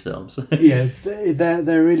these films. Yeah,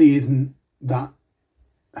 there really isn't that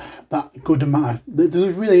good amount.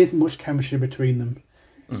 There really isn't much chemistry between them.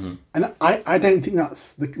 Mm-hmm. And I don't think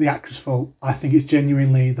that's the actor's fault. I think it's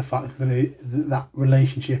genuinely the fact that that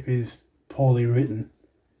relationship is poorly written.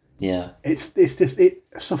 Yeah, it's just it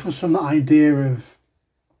suffers from the idea of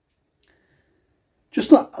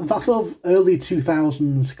just that sort of early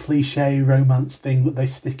 2000s cliche romance thing that they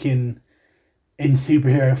stick in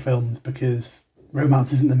superhero films because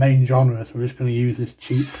romance isn't the main genre, so we're just going to use this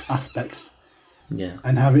cheap aspect. Yeah,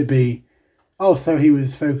 and have it be, oh, so he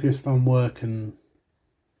was focused on work and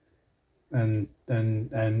I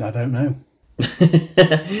don't know.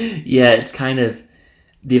 Yeah, it's kind of.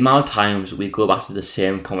 the amount of times we go back to the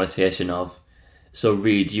same conversation of, so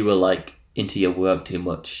Reed, you were like into your work too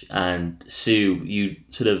much, and Sue, you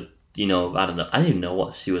sort of, I don't know, I don't even know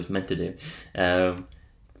what Sue was meant to do,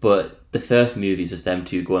 but the first movie is just them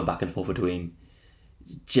two going back and forth between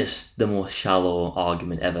just the most shallow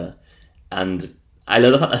argument ever, and I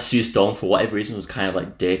love the fact that Sue Storm, for whatever reason, was kind of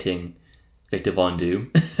like dating Victor Von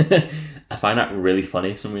Doom. I find that really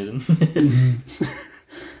funny for some reason.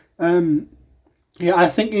 Yeah, I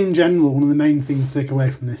think in general, one of the main things to take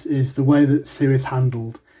away from this is the way that Sue is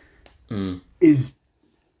handled is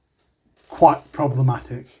quite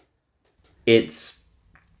problematic. It's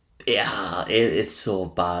so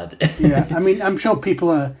bad. Yeah, I mean, I'm sure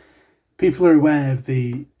people are aware of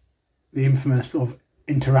the infamous sort of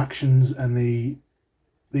interactions and the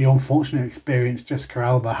unfortunate experience Jessica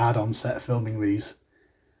Alba had on set filming these.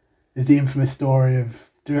 There's the infamous story of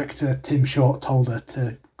director Tim Short told her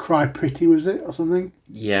to cry pretty, was it, or something?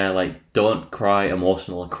 Yeah, like, don't cry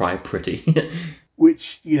emotional, cry pretty.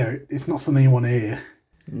 Which, it's not something you want to hear.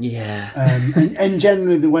 Yeah. And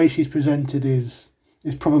generally the way she's presented is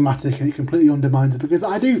problematic, and it completely undermines it, because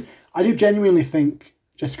I do genuinely think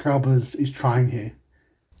Jessica Alba is trying here.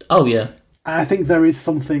 Oh, yeah. And I think there is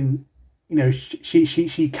something,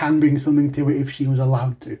 she can bring something to it if she was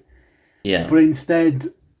allowed to. Yeah. But instead,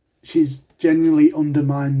 she's genuinely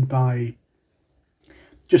undermined by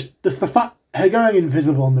just the fact her going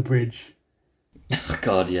invisible on the bridge. Oh,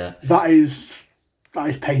 God, yeah. That is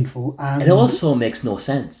painful, and it also makes no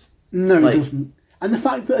sense. No, it doesn't. And the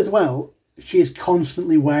fact that as well, she is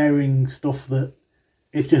constantly wearing stuff that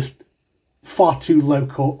is just far too low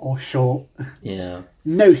cut or short. Yeah.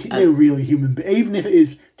 No real human being, even if it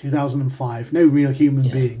is 2005, no real human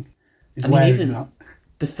being is wearing that.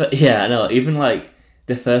 I know. Even like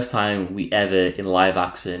the first time we ever in live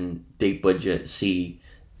action, big budget, see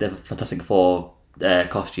the Fantastic Four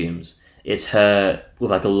costumes, it's her with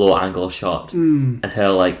like a low angle shot, and her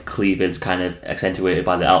like cleavage kind of accentuated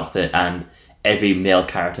by the outfit, and every male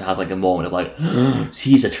character has like a moment of like,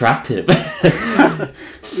 she's attractive. And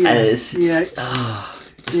it's,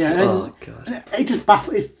 oh God. And it just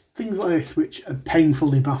baffles. It's things like this which are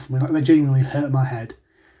painfully baffling. Like, they genuinely hurt my head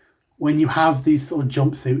when you have these sort of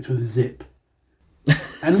jumpsuits with a zip,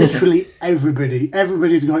 and literally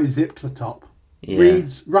everybody's got a zip to the top. Yeah.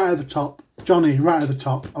 Reed's right at the top, Johnny right at the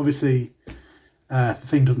top. Obviously, the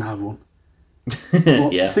thing doesn't have one.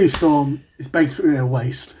 But Sue Storm is basically a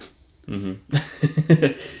waist. Mm-hmm.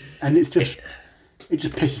 And it just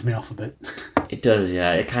pisses me off a bit. It does,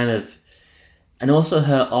 yeah. It kind of, and also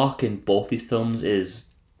her arc in both these films is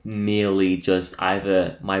merely just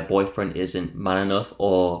either my boyfriend isn't man enough,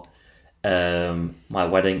 or my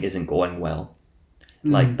wedding isn't going well.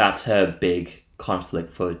 Like, that's her big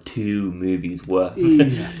conflict for 2 movies worth.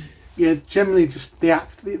 Yeah, generally just the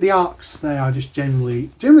arcs, they are just generally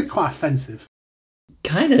quite offensive.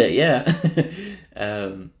 Kinda, yeah.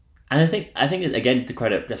 And I think again, to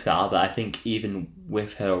credit Jessica Alba, I think even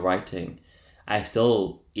with her writing, I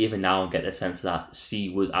still even now get the sense that she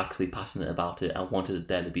was actually passionate about it and wanted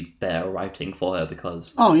there to be better writing for her,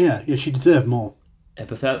 because she deserved more. Her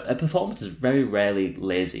performance is very rarely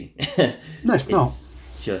lazy. No, it's not.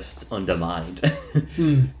 Just undermined.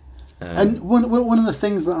 And one of the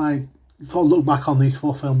things that I sort of look back on these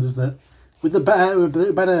 4 films is that with the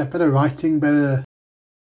better writing, better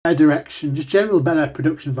direction, just general better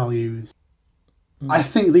production values, I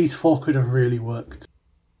think these 4 could have really worked.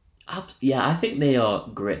 Yeah, I think they are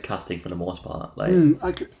great casting for the most part. Like,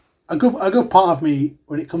 a good part of me,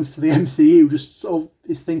 when it comes to the MCU, just sort of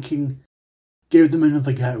is thinking, give them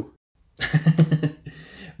another go.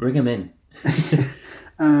 Bring them in.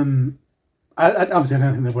 Obviously, I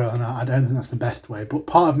don't think they will, and I don't think that's the best way. But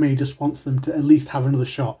part of me just wants them to at least have another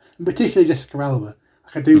shot, and particularly Jessica Alba.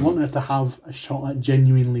 Like, I do want her to have a shot at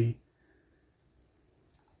genuinely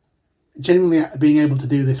being able to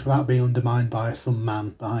do this without being undermined by some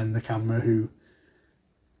man behind the camera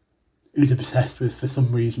who's obsessed with, for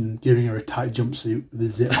some reason, giving her a tight jumpsuit with a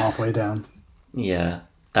zip halfway down. Yeah,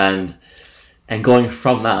 and going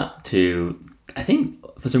from that to, I think,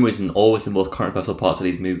 for some reason, always the most controversial parts of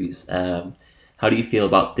these movies. How do you feel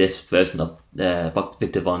about this version of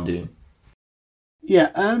Victor Von Doom?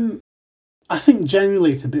 Yeah, I think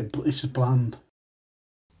generally it's just bland.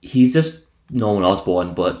 He's just Norman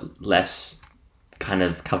Osborn, but less kind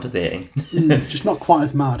of captivating. Just not quite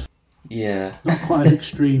as mad. Yeah. Not quite as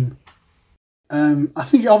extreme. I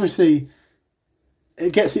think obviously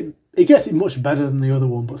it gets it much better than the other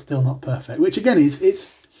one, but still not perfect. Which again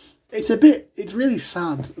it's really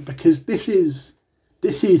sad, because this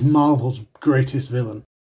is Marvel's greatest villain.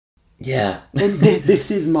 Yeah. And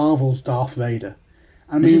this is Marvel's Darth Vader.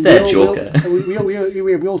 I mean, this is their Joker.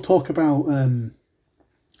 We all talk about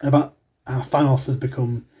how Thanos has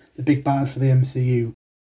become the big bad for the MCU.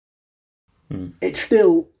 It's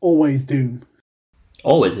still always Doom.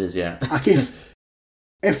 Always is, yeah. Like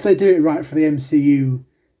if they do it right for the MCU,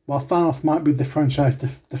 while Thanos might be the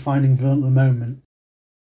franchise-defining villain at the moment,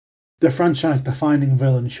 the franchise-defining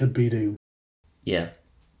villain should be Doom. Yeah.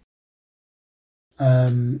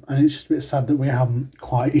 And it's just a bit sad that we haven't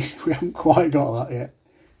quite got that yet.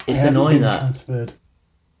 It's annoying that transferred.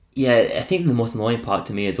 Yeah, I think the most annoying part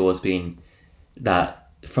to me has always been that,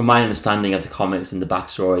 from my understanding of the comics and the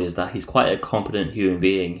backstory, is that he's quite a competent human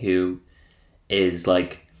being who is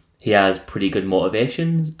like, he has pretty good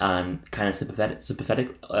motivations and kind of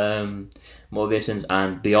sympathetic motivations,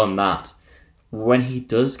 and beyond that, when he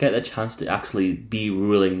does get the chance to actually be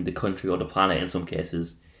ruling the country or the planet in some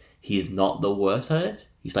cases, he's not the worst at it.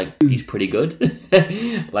 He's like, he's pretty good.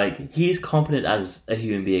 Like, he's competent as a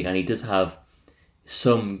human being, and he does have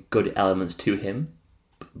some good elements to him.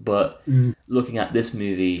 But looking at this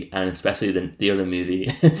movie, and especially the other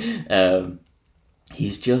movie,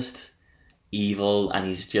 he's just evil, and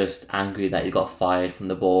he's just angry that he got fired from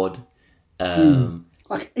the board.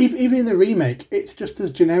 Like, even in the remake, it's just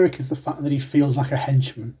as generic as the fact that he feels like a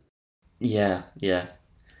henchman. Yeah.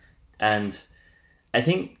 And I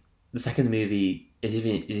think the second movie is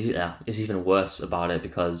even worse about it,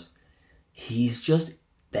 because he's just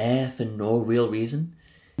there for no real reason.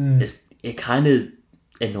 It kind of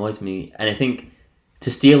annoys me, and I think,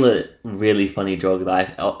 to steal a really funny joke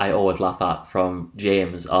that I always laugh at from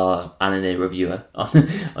James, our anime reviewer on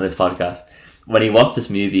this podcast, when he watched this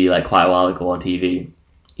movie like quite a while ago on TV,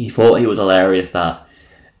 he thought it was hilarious that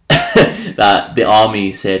that the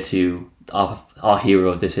army said to our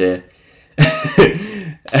heroes, they say,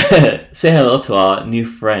 say hello to our new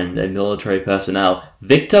friend and military personnel,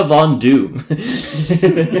 Victor Von Doom.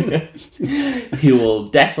 He will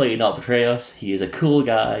definitely not betray us. He is a cool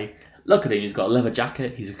guy. Look at him, he's got a leather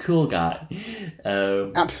jacket. He's a cool guy.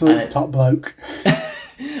 Absolute top bloke.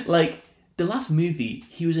 Like, the last movie,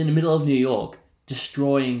 he was in the middle of New York,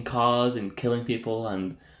 destroying cars and killing people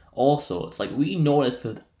and all sorts. Like, we know this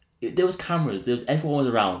there was cameras, everyone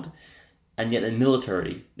was around. And yet the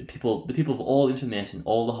military, the people with all the information,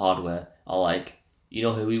 all the hardware, are like, you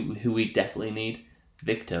know who we definitely need?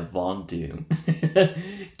 Victor Von Doom.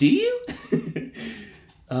 Do you?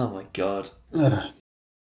 Oh my god.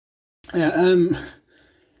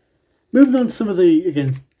 Moving on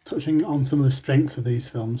to touching on some of the strengths of these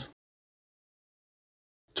films.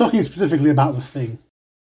 Talking specifically about The Thing.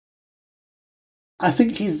 I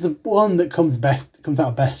think he's the one that comes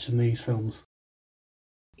out best from these films.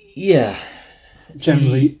 Yeah.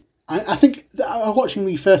 Generally. I think watching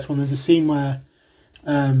the first one, there's a scene where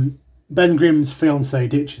Ben Grimm's fiancée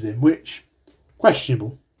ditches him, which,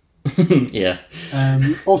 questionable. Yeah.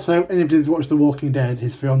 Also, anybody who's watched The Walking Dead,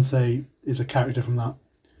 his fiancée is a character from that.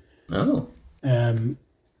 Oh.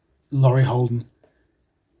 Laurie Holden.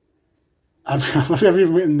 I've never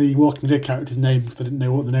even written the Walking Dead character's name because I didn't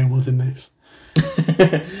know what the name was in this.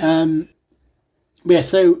 Yeah,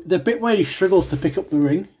 so the bit where he struggles to pick up the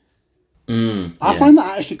ring, I find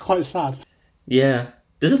that actually quite sad. Yeah,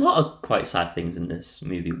 there's a lot of quite sad things in this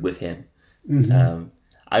movie with him. Mm-hmm.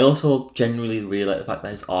 I also genuinely really like the fact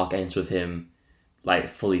that his arc ends with him like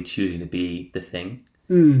fully choosing to be the Thing.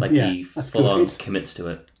 He full on commits to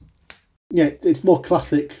it. Yeah, it's more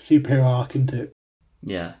classic superhero arc, isn't it?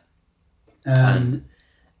 Yeah. And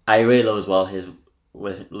I really love as well his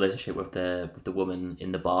relationship with the woman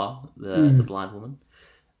in the bar, the blind woman.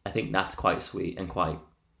 I think that's quite sweet and quite,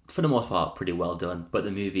 for the most part, pretty well done. But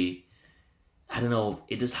the movie, I don't know,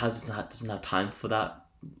 it just doesn't have time for that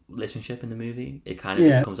relationship in the movie. It kind of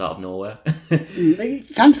just comes out of nowhere.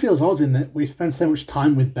 It kind of feels odd in that we spend so much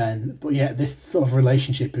time with Ben, but yet this sort of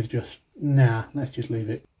relationship is just, let's just leave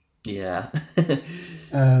it. Yeah.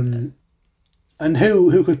 And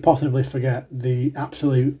who could possibly forget the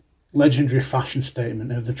absolute legendary fashion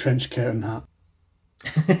statement of the trench coat and hat?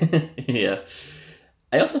 Yeah.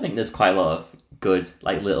 I also think there's quite a lot of good,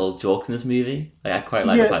 like, little jokes in this movie. Like, I quite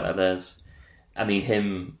like the fact that there's, I mean,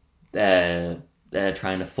 him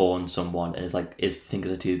trying to phone someone and it's like his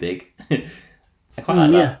fingers are too big. I quite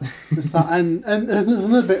like that. Yeah. And there's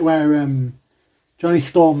another bit where Johnny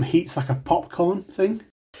Storm heats like a popcorn thing.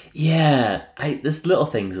 Yeah, there's little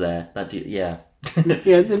things there that yeah. There's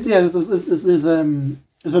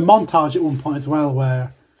a montage at one point as well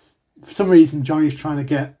where, for some reason, Johnny's trying to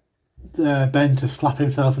get Ben to slap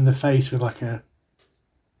himself in the face with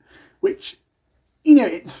which,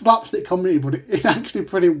 it's slapstick comedy, but it actually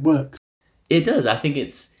pretty works. It does. I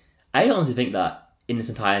honestly think that in this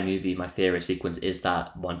entire movie, my favourite sequence is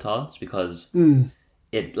that montage because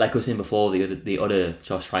it, like I was saying before, the other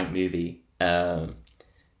Josh Trank movie,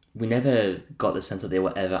 we never got the sense that they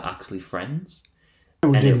were ever actually friends. No,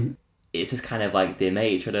 we didn't. It's just kind of like they met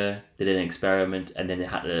each other, they did an experiment, and then they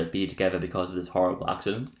had to be together because of this horrible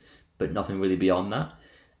accident, but nothing really beyond that.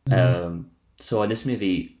 So in this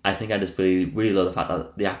movie, I think I just really love the fact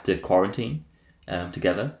that they have to quarantine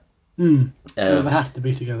together. They have to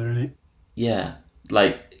be together, innit? Yeah,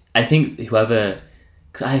 like I think cause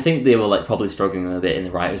I think they were like probably struggling a bit in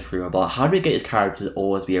the writers' room about how do we get his characters to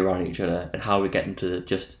always be around each other, and how do we get them to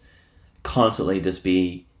just constantly just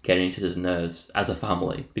be getting each other's nerves as a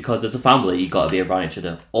family, because as a family you got to be around each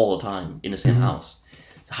other all the time in the same house.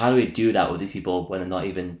 So how do we do that with these people when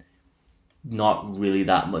they're not really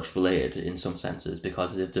that much related in some senses,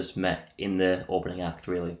 because they've just met in the opening act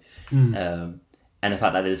really. And the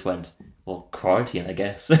fact that they just went, well, quarantine, I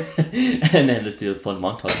guess, and then just do a fun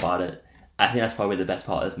montage about it. I think that's probably the best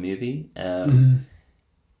part of this movie. And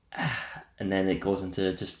then it goes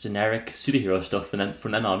into just generic superhero stuff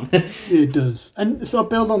from then on. It does. And so I'll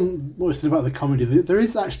build on what we said about the comedy. There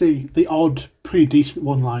is actually the odd, pretty decent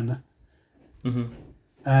one-liner.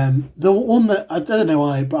 The one that, I don't know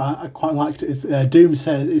why, but I quite liked it, is Doom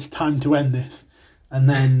says it's time to end this. And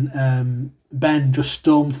then Ben just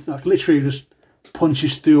storms, like literally just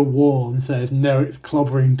punches through a wall and says, no, it's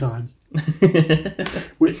clobbering time.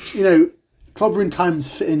 Which, clobbering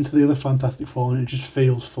times fit into the other Fantastic Four and it just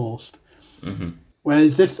feels forced.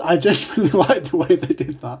 Whereas this, I just really like the way they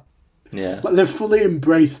did that. Yeah. Like, they've fully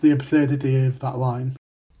embraced the absurdity of that line.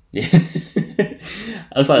 Yeah. I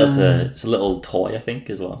was like, it's a little toy, I think,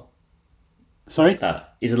 as well. Sorry?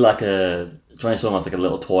 Is it like it's almost like a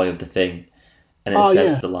little toy of the Thing, and it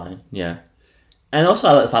says the line. Yeah. And also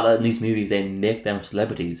I like the fact that in these movies they make them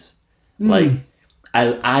celebrities. Like,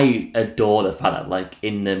 I adore the fact that, like,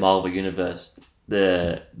 in the Marvel universe,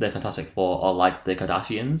 the Fantastic Four are like the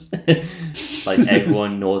Kardashians. Like,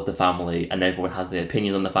 everyone knows the family and everyone has their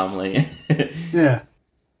opinions on the family. Yeah.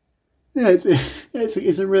 Yeah,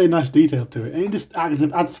 it's a really nice detail to it, and it just adds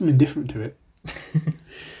something different to it.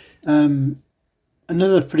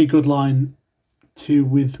 Another pretty good line to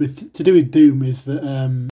do with Doom is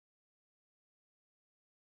that.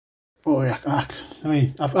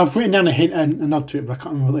 I've written down a hint and a nod to it, but I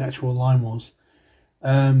can't remember what the actual line was.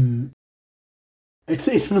 It's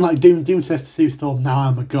something like Doom says to Sue Storm, "Now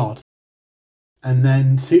I'm a god," and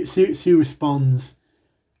then Sue responds,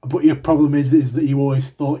 "But your problem is that you always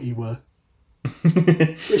thought you were."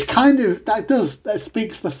 Which kind of that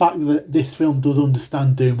speaks to the fact that this film does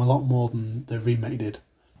understand Doom a lot more than the remake did.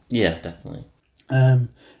 Yeah, definitely.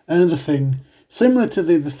 Another thing, similar to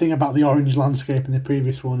the thing about the orange landscape in the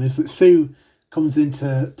previous one, is that Sue comes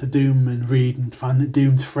into Doom and Reed and find that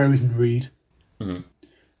Doom's frozen Reed.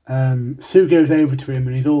 Sue goes over to him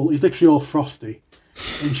and he's literally all frosty,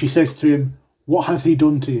 and she says to him, "What has he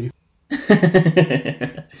done to you?"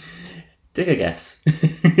 Take a guess.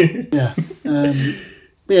 Yeah.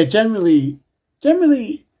 But yeah, generally,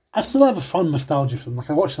 I still have a fond nostalgia for them. Like,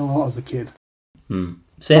 I watched them a lot as a kid. Same.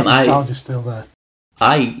 That nostalgia's still there.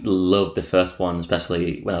 I loved the first one,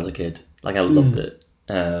 especially when I was a kid. Like, I loved it.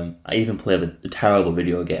 I even played the terrible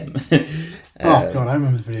video game. Oh god, I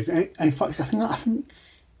remember the video game. In fact, I think I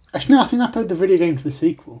played the video game to the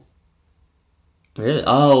sequel. Really?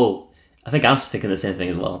 Oh, I think I'm thinking the same thing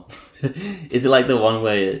as well. Is it like the one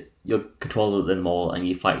where you're controlling them all and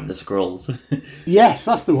you're fighting the Skrulls? Yes,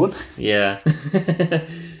 that's the one. Yeah.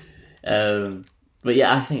 But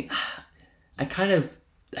yeah, I think I kind of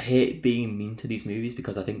hate being mean to these movies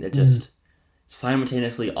because I think they're just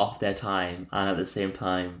simultaneously off their time and at the same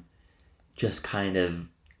time just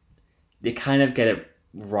they kind of get it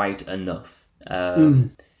right enough.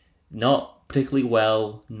 Not particularly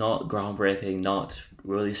well, not groundbreaking, not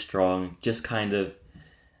really strong, just kind of,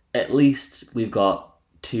 at least we've got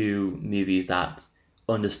two movies that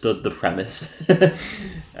understood the premise.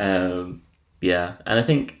 Yeah, and I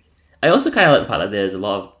think I also kind of like the fact that there's a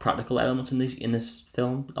lot of practical elements in this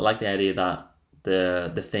film. I like the idea that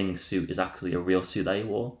the Thing suit is actually a real suit that he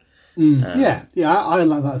wore. Yeah, I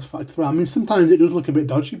like that as fact as well. I mean, sometimes it does look a bit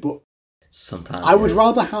dodgy, but sometimes I'd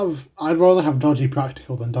rather have dodgy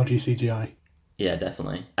practical than dodgy CGI. Yeah,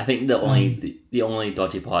 definitely. I think the only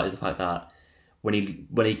dodgy part is the fact that when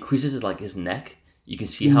he creases his neck, you can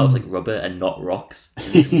see how it's like rubber and not rocks.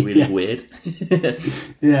 It's really weird.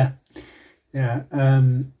 Yeah.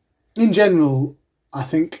 In general, I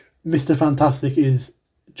think Mr. Fantastic is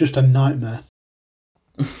just a nightmare.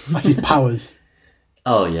 Like his powers.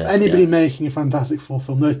 Oh yeah. For anybody making a Fantastic Four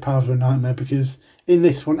film, those powers are a nightmare because in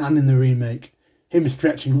this one and in the remake, him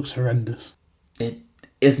stretching looks horrendous.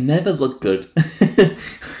 it's never looked good.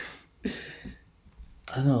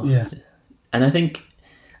 I don't know. Yeah. And I think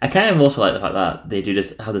I kind of also like the fact that they do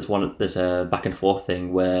this have this back and forth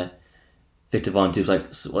thing where Victor Von Doom's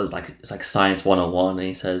it's like science 101, and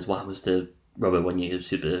he says what happens to rubber when you're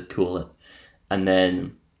super cool it, and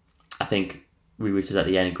then I think we reaches at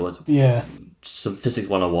the end and goes some physics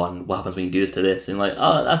 101, what happens when you do this to this, and like,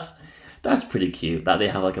 oh, that's pretty cute that they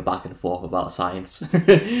have like a back and forth about science.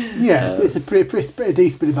 It's a pretty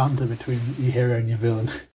decent bit of banter between your hero and your villain.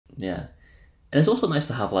 Yeah, and it's also nice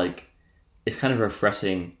to have like, it's kind of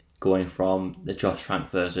refreshing going from the Josh Trank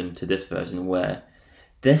version to this version where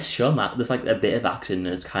there's like a bit of action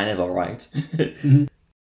and it's kind of alright. Mm-hmm.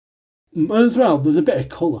 But as well, there's a bit of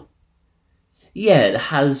colour. Yeah, it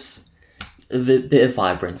has a bit of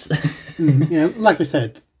vibrance. Like I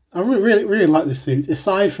said, I really like the suits.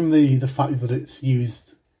 Aside from the fact that it's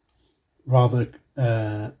used rather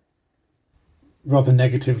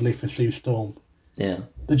negatively for Sue Storm. Yeah.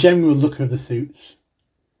 The general look of the suits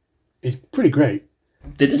is pretty great.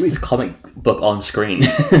 They did this comic book on screen.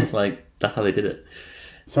 Like, that's how they did it.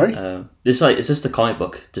 Sorry? It's just the comic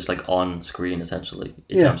book, just like on screen essentially,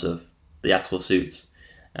 in terms of the actual suits.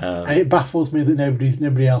 It baffles me that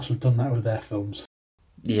nobody else has done that with their films.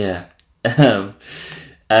 Yeah. How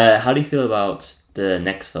do you feel about the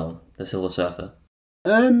next film, The Silver Surfer?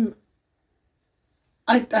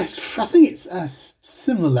 I think it's a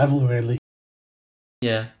similar level, really.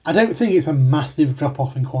 Yeah. I don't think it's a massive drop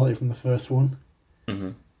off in quality from the first one.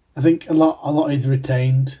 Mm-hmm. I think a lot is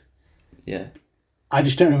retained. Yeah. I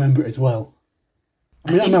just don't remember it as well.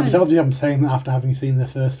 Obviously I'm saying that after having seen the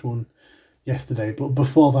first one yesterday, but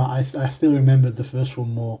before that, I still remembered the first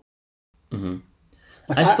one more. Mm-hmm.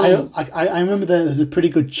 I remember there's a pretty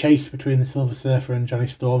good chase between the Silver Surfer and Johnny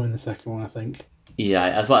Storm in the second one, I think. Yeah,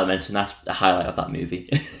 as what I mentioned, that's the highlight of that movie.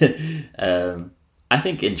 I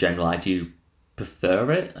think in general I do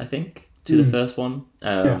prefer it, to the first one.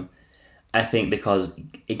 I think because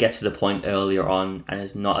it gets to the point earlier on and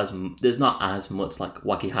there's not as much like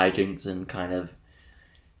wacky hijinks and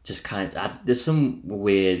there's some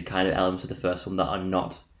weird kind of elements of the first one that are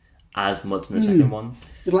not as much in the second one.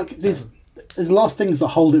 Like there's a lot of things that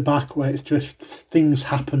hold it back where it's just things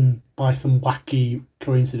happen by some wacky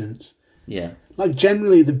coincidence. Yeah. Like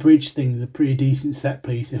generally the bridge thing is a pretty decent set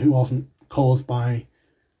piece if it wasn't caused by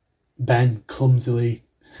Ben clumsily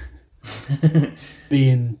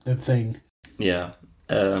being the thing. Yeah.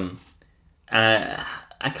 I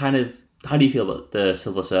kind of... How do you feel about the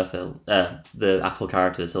Silver Surfer, the actual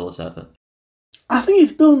character, the Silver Surfer? I think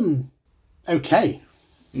it's done okay.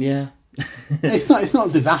 Yeah. It's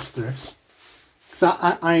not disastrous. Because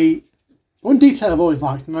I one detail I've always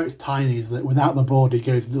liked, I know it's tiny, is that without the board he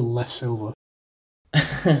goes a little less silver.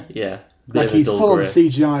 Yeah. Like he's full on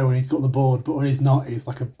CGI when he's got the board, but when he's not, he's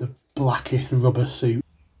like the blackest rubber suit.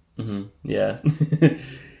 Mm-hmm. Yeah.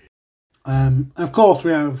 And of course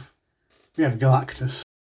we have Galactus.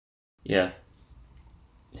 Yeah.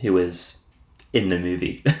 Who is in the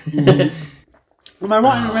movie. Mm-hmm. Am I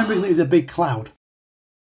right in remembering that he's a big cloud?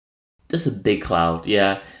 Just a big cloud,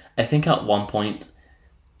 yeah. I think at one point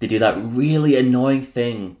they do that really annoying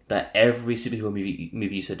thing that every superhero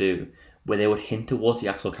movie used to do, where they would hint towards the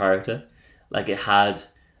actual character. Like it had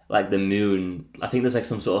like the moon. I think there's like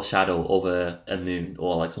some sort of shadow over a moon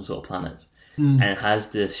or like some sort of planet, and it has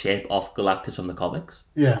the shape of Galactus from the comics.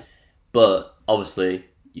 Yeah. But obviously,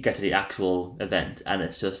 you get to the actual event, and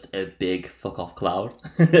it's just a big fuck off cloud,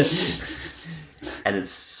 and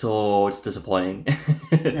it's disappointing.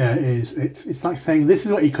 Yeah, it is. It's like saying this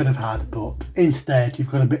is what you could have had, but instead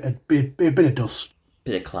you've got a bit of dust,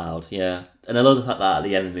 bit of cloud. Yeah, and I love the fact that at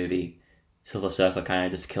the end of the movie, Silver Surfer kind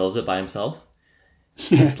of just kills it by himself.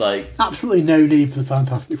 Yeah, it's like absolutely no need for the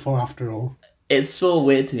Fantastic Four after all. It's so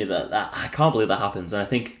weird to me that I can't believe that happens, and I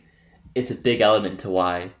think it's a big element to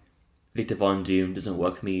why Victor Von Doom doesn't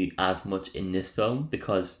work for me as much in this film,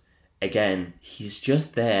 because again, he's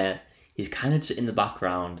just there. He's kind of just in the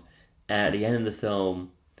background, and at the end of the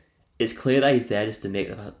film, it's clear that he's there just to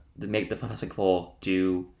make the Fantastic Four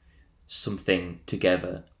do something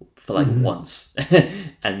together for like once,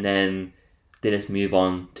 and then they just move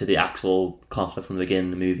on to the actual conflict from the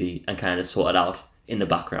beginning of the movie and kind of sort it out in the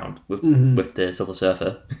background with the Silver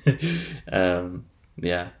Surfer.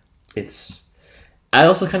 Yeah, it's. I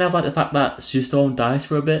also kind of like the fact that Sue Storm dies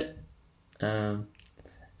for a bit. Kind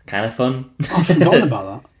of fun. I've forgotten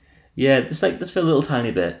about that. Yeah, just for a little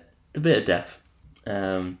tiny bit. A bit of death.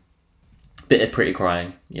 Bit of pretty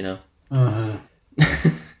crying, you know? Uh-huh.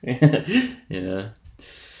 Yeah.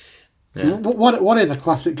 What is a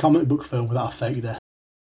classic comic book film without a fake death?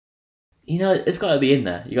 You know, it's got to be in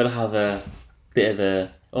there. You got to have bit of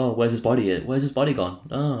a, oh, where's his body? Where's his body gone?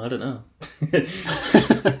 Oh, I don't know.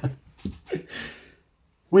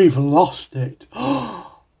 We've lost it. My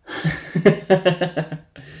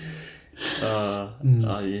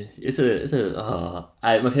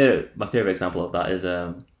favorite example of that is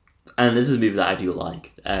and this is a movie that I do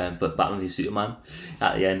like, but Batman v Superman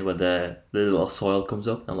at the end where the little soil comes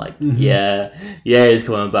up, and I'm like, yeah, he's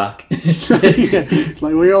coming back. Yeah,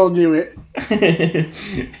 like we all knew it.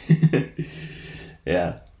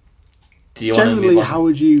 Yeah. Do you Generally, want to how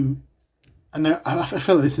would you? I know I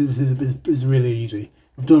feel like this is really easy.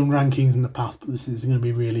 We've done rankings in the past, but this is going to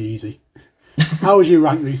be really easy. How would you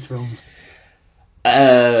rank these films?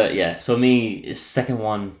 Yeah. So me, second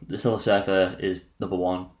one, The Silver Surfer is number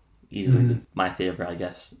one. Easily my favourite, I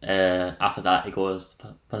guess. After that, it goes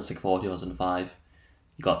Fantastic Four 2005.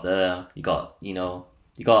 You got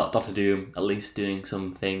Doctor Doom at least doing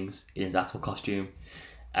some things in his actual costume,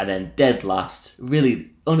 and then dead last,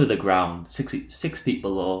 really under the ground, 6 feet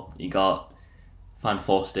below. You got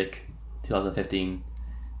Fantastic 2015,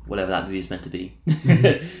 whatever that movie is meant to be.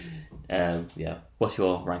 Yeah. What's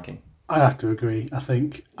your ranking? I'd have to agree. I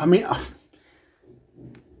think. I mean.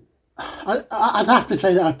 I'd have to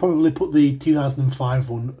say that I'd probably put the 2005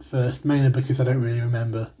 one first, mainly because I don't really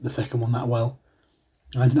remember the second one that well.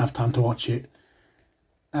 I didn't have time to watch it.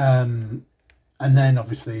 And then,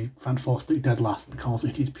 obviously, Fantastic dead last because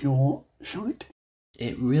it is pure shite.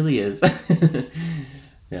 It really is.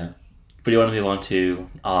 Yeah. But do you want to move on to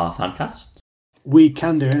our fancast? We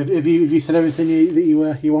can do it. Have you said everything that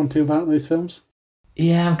you want to about those films?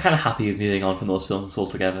 Yeah, I'm kind of happy with moving on from those films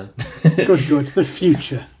altogether. Good. The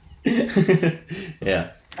future.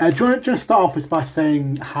 Yeah. Do you want to start off by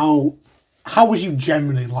saying how would you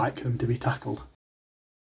generally like them to be tackled?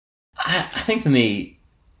 I think for me,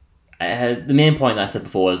 the main point that I said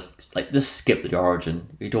before is like just skip the origin.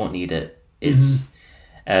 You don't need it. It's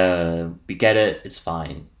we get it. It's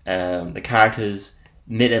fine. The characters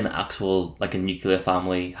made him actual like a nuclear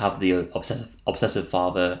family. Have the obsessive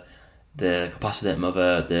father, the compassionate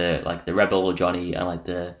mother, the rebel Johnny, and like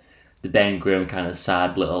the Ben Grimm kind of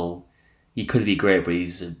sad little. He could be great, but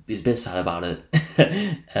he's a bit sad about it.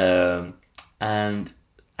 And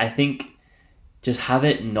I think just have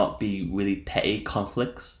it not be really petty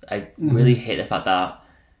conflicts. I really hate the fact that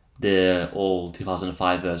the old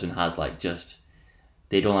 2005 version has like just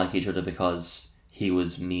they don't like each other because he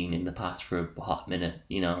was mean in the past for a hot minute.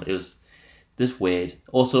 You know, it was just weird.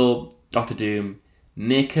 Also, Doctor Doom,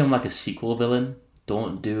 make him like a sequel villain.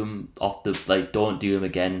 Don't do him don't do him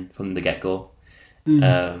again from the get go.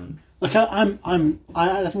 Like I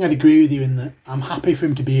think I'd agree with you in that I'm happy for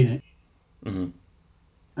him to be in it,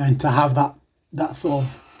 and to have that sort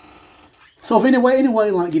of in a way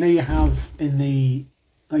like you have in the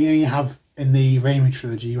Raimi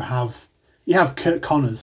trilogy you have Kurt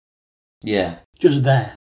Connors, just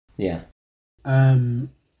there,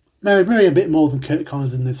 maybe a bit more than Kurt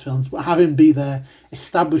Connors in these films, but have him be there,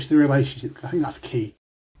 establish the relationship. I think that's key.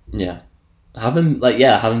 Yeah, have him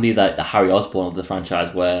be like the Harry Osborn of the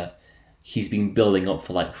franchise, where he's been building up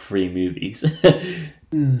for like 3 movies.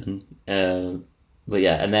 But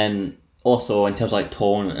yeah, and then also in terms of like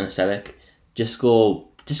tone and aesthetic, just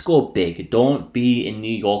go big. Don't be in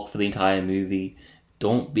New York for the entire movie.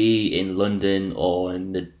 Don't be in London or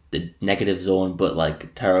in the negative zone, but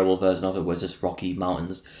like terrible version of it where it's just rocky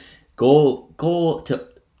mountains. Go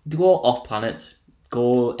off planet.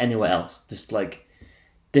 Go anywhere else. Just like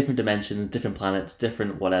different dimensions, different planets,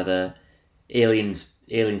 different whatever. Alien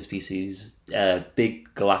species,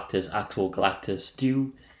 big Galactus, actual Galactus.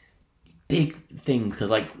 Do big things because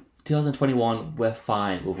like 2021, we're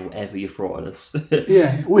fine with whatever you throw at us.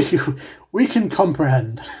 Yeah, we can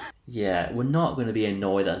comprehend. Yeah, we're not going to be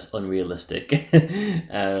annoyed that it's unrealistic.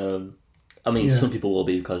 I mean, some people will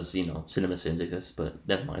be because cinema sins exist, but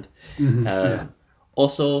never mind.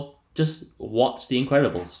 Also, just watch The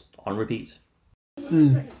Incredibles on repeat.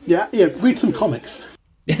 Yeah. Read some comics.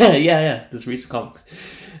 Yeah. Just read some comics.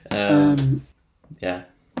 Yeah.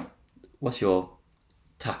 What's your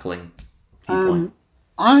tackling point?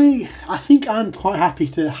 I think I'm quite happy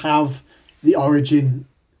to have the origin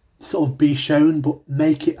sort of be shown, but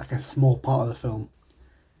make it like a small part of the film.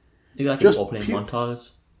 Maybe like an opening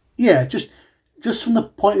montage. Yeah, just from the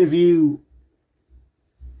point of view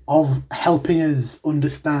of helping us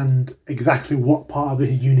understand exactly what part of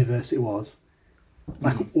the universe it was.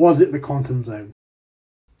 Like, was it the quantum zone?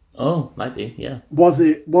 Oh, might be, yeah. Was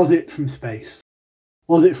it from space?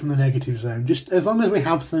 Was it from the negative zone? Just as long as we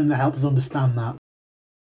have something that helps us understand that,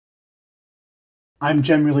 I'm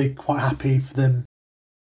generally quite happy for them.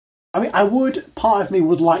 I mean, part of me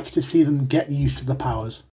would like to see them get used to the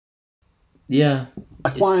powers. Yeah.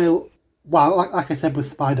 Like, like I said with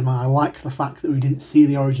Spider-Man, I like the fact that we didn't see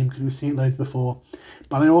the origin because we've seen it loads before,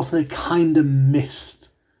 but I also kind of missed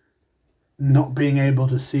not being able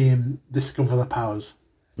to see him discover the powers.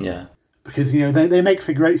 Yeah. Because, they make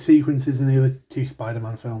for great sequences in the other two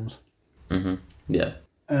Spider-Man films. Mm-hmm. Yeah.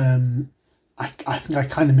 I think I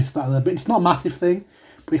kind of missed that a little bit. It's not a massive thing,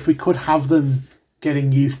 but if we could have them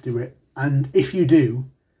getting used to it, and if you do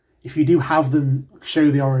have them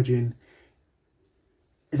show the origin,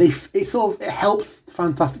 it helps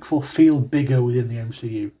Fantastic Four feel bigger within the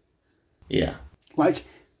MCU. Yeah. Like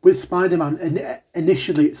with Spider-Man,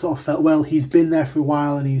 initially it sort of felt, well, he's been there for a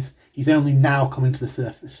while and he's only now coming to the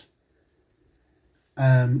surface.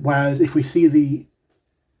 Whereas if we see the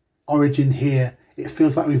origin here, it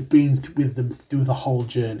feels like we've been with them through the whole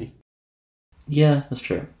journey. Yeah, that's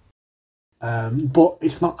true. But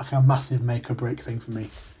it's not like a massive make or break thing for me.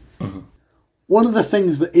 Mm-hmm. One of the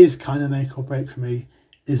things that is kind of make or break for me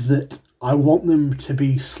is that I want them to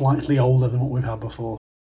be slightly older than what we've had before.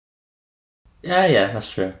 Yeah,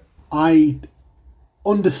 that's true.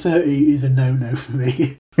 Under 30 is a no for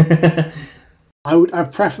me.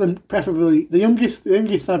 I'd preferably the youngest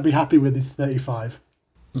I'd be happy with is 35.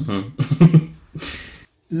 Mm-hmm.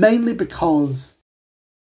 Mainly because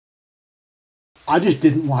I just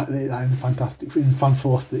didn't like that in Fantastic.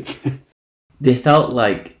 They felt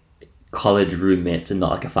like college roommates and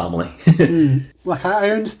not like a family. Like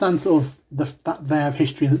I understand sort of that they have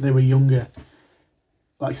history and that they were younger,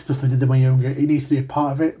 like stuff they did when they were younger. It needs to be a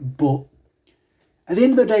part of it, but at the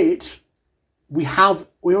end of the day, we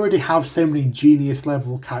already have so many genius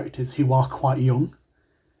level characters who are quite young.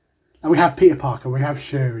 And we have Peter Parker, we have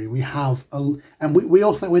Shuri, we have and we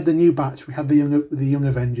also, with the new batch, we have the young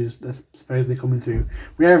Avengers that's supposedly coming through.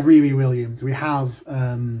 We have Riri Williams. We have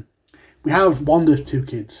Wanda's two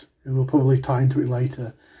kids, who will probably tie into it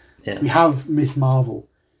later. Yeah. We have Miss Marvel.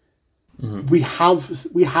 Mm-hmm.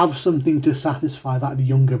 We have something to satisfy that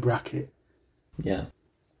younger bracket. Yeah.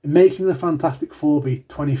 Making the Fantastic Four be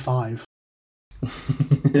 25.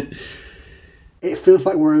 It feels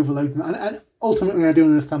like we're overloading that. And ultimately, I do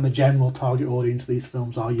understand the general target audience of these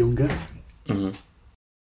films are younger. Mm-hmm.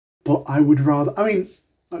 But I would rather... I mean,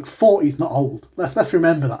 like, 40 is not old. Let's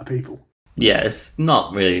remember that, people. Yeah, it's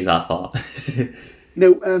not really that far.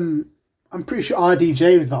 I'm pretty sure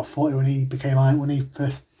RDJ was about 40 when he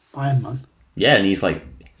first Iron Man. Yeah, and he's like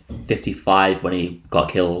 55 when he got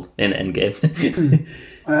killed in Endgame.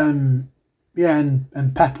 Yeah,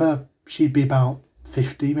 and Pepper, she'd be about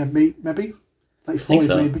 50, maybe like 40,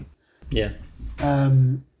 so. maybe. Yeah.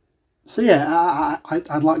 So yeah,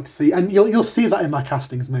 I'd like to see, and you'll see that in my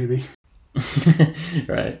castings, maybe.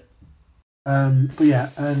 Right. But yeah,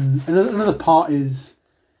 and another part is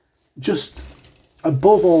just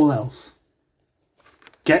above all else,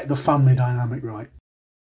 get the family dynamic right.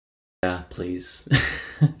 Yeah, please.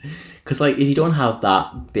 Because like, if you don't have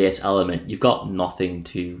that base element, you've got nothing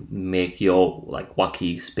to make your like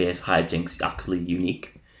wacky space hijinks actually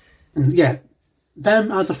unique. Yeah,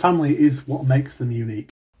 them as a family is what makes them unique.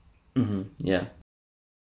 Mm-hmm. Yeah.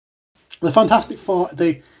 The Fantastic Four,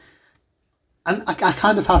 and I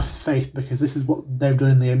kind of have faith because this is what they've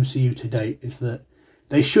done in the MCU to date, is that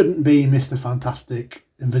they shouldn't be Mr. Fantastic,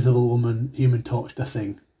 Invisible Woman, Human Torch, the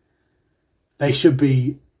Thing. They should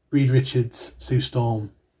be Reed Richards, Sue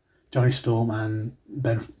Storm, Johnny Storm, and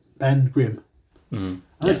Ben Grimm. Mm-hmm.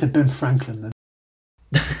 I said Ben Franklin then.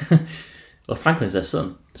 Well, Franklin's their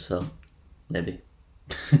son, so maybe.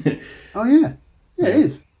 Oh yeah, it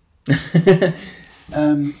is.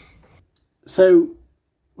 So,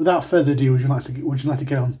 without further ado, would you like to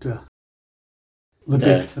get on to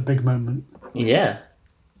the big moment? Yeah.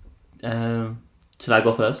 Should I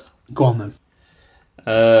go first? Go on then.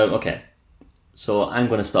 Okay. So I'm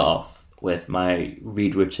going to start off with my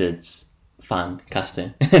Reed Richards fan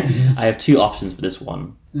casting. Mm-hmm. I have two options for this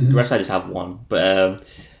one. Mm-hmm. The rest I just have one. But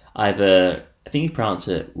either, I think you pronounce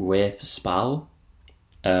it Rafe Spall.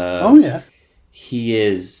 Oh yeah.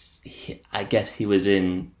 I guess he was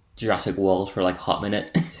in Jurassic World for like a hot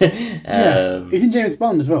minute. Yeah. He's in James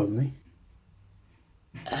Bond as well, isn't he?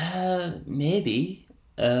 Maybe.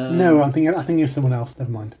 No, I think it was someone else.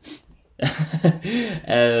 Never mind.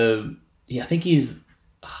 Yeah, I think he's...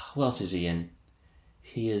 What else is he in?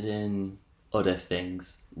 He is in other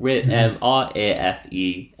things. Rafespall.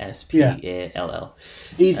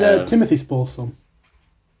 He's Timothy Spall's son.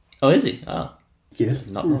 Oh, is he? Oh. He is.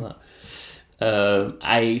 Not know that.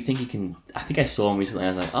 I think I saw him recently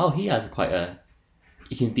and I was like, oh, he has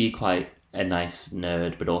he can be quite a nice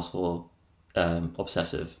nerd, but also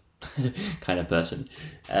obsessive kind of person.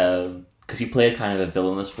 Because he played kind of a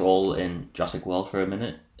villainous role in Jurassic World for a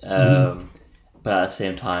minute. but at the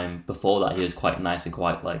same time, before that, he was quite nice and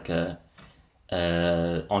quite like a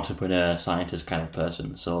entrepreneur, scientist kind of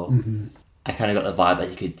person. So I kind of got the vibe that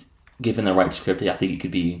he could, given the right script, I think he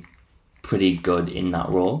could be pretty good in that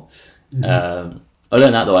role. Other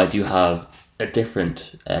than that, though, I do have a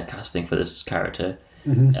different casting for this character,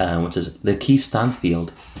 which is Lakeith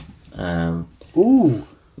Stanfield. Ooh,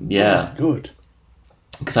 yeah, that's good.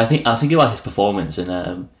 Because I was thinking about his performance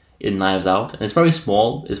in Knives Out, and it's very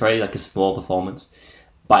small. It's very like a small performance,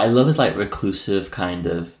 but I love his like reclusive kind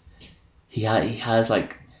of. He has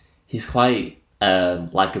like, he's quite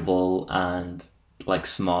likable and like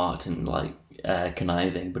smart and like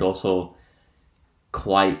conniving, but also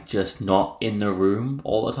quite just not in the room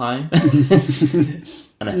all the time.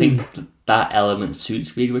 And I think that element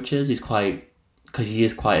suits Reed Richards. Because he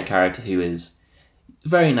is quite a character who is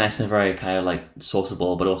very nice and very kind of like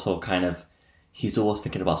sociable, but also kind of, he's always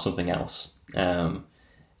thinking about something else. And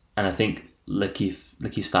I think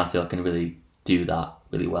Lakeith Stanfield can really do that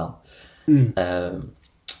really well.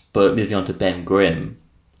 But moving on to Ben Grimm,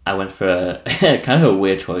 I went for a kind of a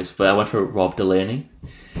weird choice, but I went for Rob Delaney.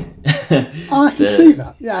 I can see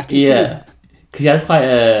that. Yeah, I can see that. Because he has quite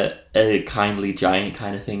a kindly giant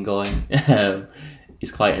kind of thing going.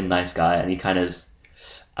 He's quite a nice guy, and he kind of,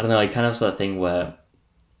 I don't know, he kind of has that thing where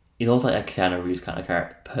he's almost like a Keanu Reeves kind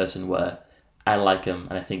of person where I like him,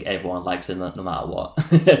 and I think everyone likes him no matter what,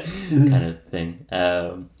 kind of thing.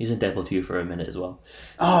 He's in Deadpool 2 for a minute as well.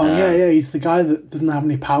 Oh, yeah, he's the guy that doesn't have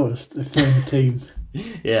any powers to throw in the team.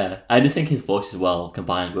 Yeah, I just think his voice as well,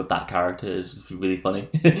 combined with that character, is really funny.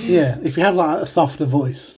 Yeah, if you have like a softer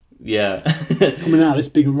voice. Yeah. Coming out of this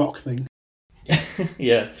big rock thing.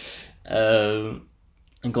 Yeah.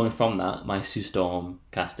 And going from that, my Sue Storm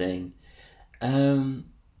casting, I'm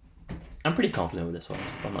pretty confident with this one.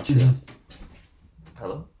 I'm not sure.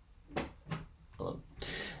 Hello?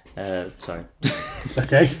 Sorry. It's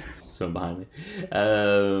okay. Someone behind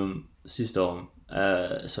me. Sue Storm.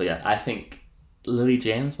 So yeah, I think Lily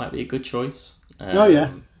James might be a good choice.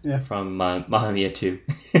 Yeah. From Mamma Mia 2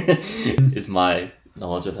 is my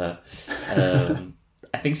knowledge of her.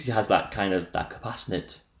 I think she has that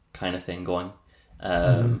compassionate kind of thing going.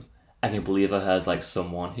 I can believe her as like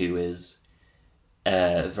someone who is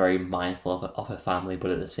very mindful of her family, but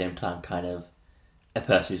at the same time kind of a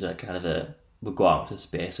person who's will go out into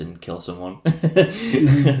space and kill someone at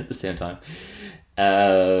the same time.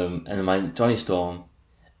 And then my Johnny Storm,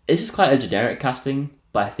 it's just quite a generic casting,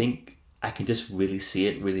 but I think I can just really see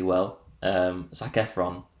it really well. Zac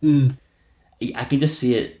Efron. I can just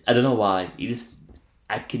see it. I don't know why.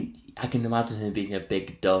 I can imagine him being a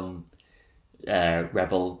big dumb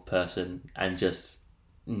rebel person and just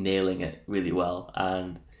nailing it really well,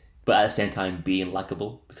 but at the same time being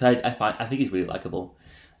likable, because I think he's really likable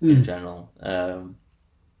in general.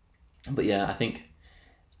 But yeah, I think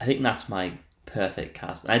that's my perfect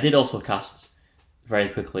cast. And I did also cast very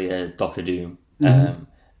quickly Doctor Doom. I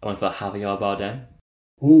went for Javier Bardem.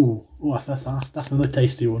 Ooh, that's another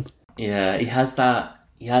tasty one. Yeah, he has that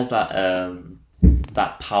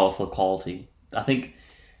that powerful quality, I think,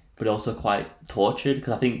 but also quite tortured,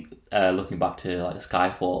 because I think looking back to like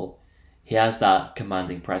Skyfall, he has that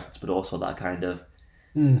commanding presence, but also that kind of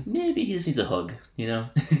maybe he just needs a hug, you know.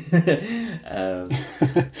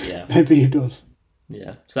 Yeah, maybe he does.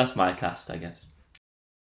 Yeah, so that's my cast, I guess.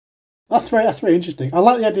 That's very interesting. I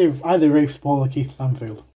like the idea of either Rafe Spall or Keith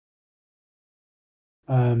Stanfield.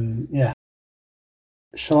 Yeah.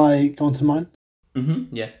 Shall I go on to mine?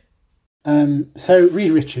 Yeah. So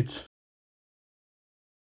Reed Richards.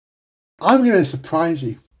 I'm going to surprise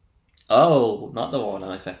you. Oh, not the one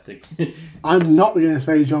I'm expecting. I'm not going to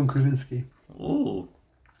say John Krasinski. Ooh.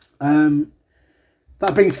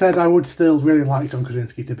 That being said, I would still really like John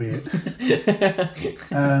Krasinski to be it.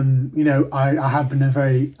 You know, I have been a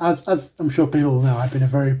very, as I'm sure people will know, I've been a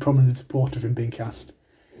very prominent supporter of him being cast,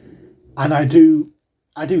 and I do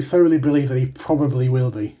thoroughly believe that he probably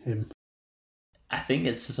will be him. I think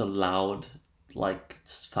it's just a loud, like,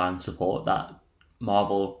 fan support that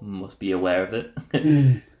Marvel must be aware of it.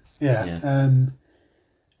 Yeah.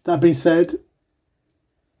 That being said,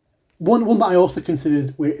 one that I also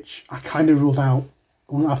considered, which I kind of ruled out,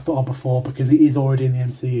 one I thought of before because he is already in the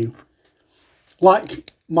MCU,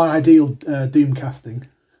 like my ideal Doom casting.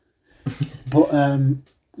 But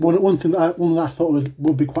one thing that I thought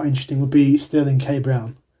would be quite interesting would be Sterling K.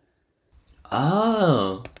 Brown.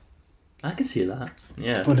 Oh, I can see that.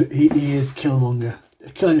 Yeah, but he is Killmonger,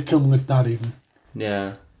 Killmonger's dad even.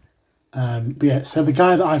 Yeah. But yeah, so the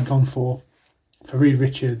guy that I've gone for Reed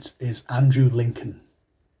Richards is Andrew Lincoln.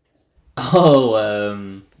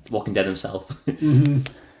 Oh, Walking Dead himself. Yeah,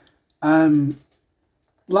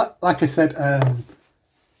 like I said,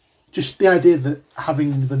 just the idea that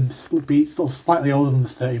having them be sort of slightly older than the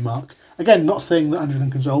 30 mark. Again, not saying that Andrew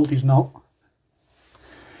Lincoln's old, he's not.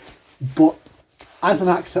 But as an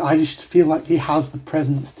actor, I just feel like he has the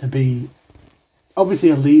presence to be obviously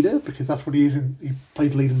a leader, because that's what he is. He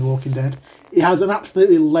played lead in The Walking Dead. He has an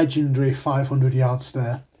absolutely legendary 500-yard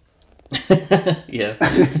stare. Yeah.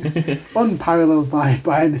 Unparalleled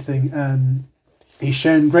by anything. He's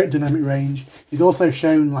shown great dynamic range. He's also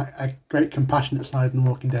shown like a great compassionate side in The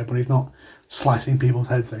Walking Dead when he's not slicing people's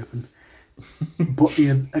heads open. But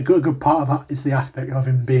a good part of that is the aspect of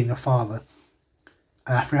him being a father.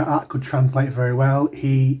 And I think that could translate very well.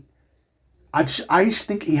 I just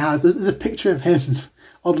think he has... There's a picture of him,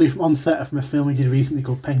 oddly, from on set from a film he did recently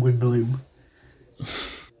called Penguin Bloom.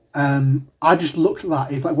 I just looked at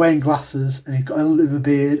that. He's like wearing glasses and he's got a little bit of a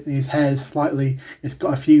beard and his hair's slightly... It's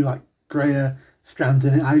got a few like greyer strands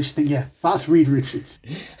in it. I just think, yeah, that's Reed Richards.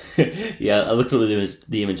 Yeah, I looked at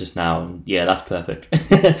the image just now and yeah, that's perfect.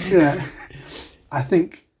 Yeah. I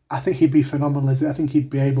think he'd be phenomenal as it. I think he'd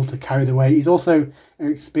be able to carry the weight. He's also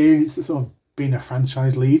experienced at sort of being a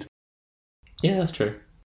franchise lead. Yeah, that's true.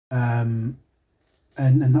 And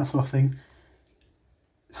that sort of thing.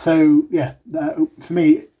 So yeah, for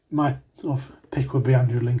me, my sort of pick would be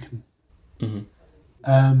Andrew Lincoln.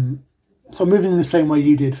 Mm-hmm. So moving in the same way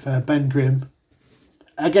you did for Ben Grimm.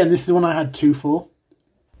 Again, this is one I had 2 for.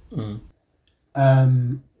 Mm.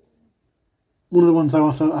 One of the ones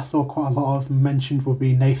I saw quite a lot of mentioned would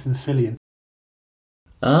be Nathan Fillion.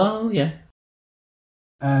 Oh yeah.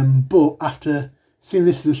 But after seeing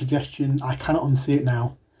this as a suggestion, I cannot unsee it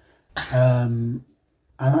now. And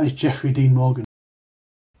that is Jeffrey Dean Morgan.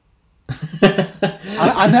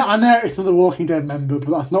 I know it's another Walking Dead member, but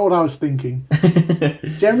that's not what I was thinking.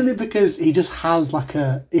 Generally because he just has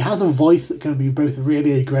he has a voice that can be both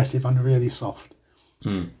really aggressive and really soft.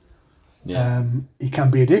 Mm. Yeah. He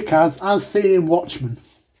can be a dick, as seen in Watchmen.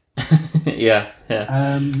 Yeah.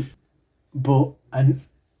 But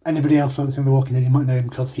anybody else who hasn't seen The Walking Dead, you might know him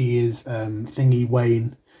because he is Thingy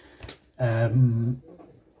Wayne. I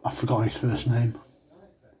forgot his first name.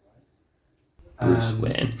 Bruce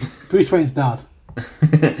Wayne. Bruce Wayne's dad.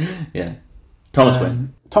 Yeah. Thomas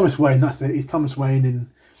Wayne. Thomas Wayne, that's it. He's Thomas Wayne in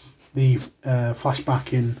the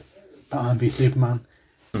flashback in Batman v Superman.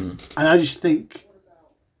 Mm. And I just think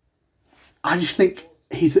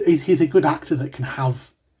he's a good actor that can have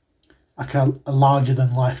like a larger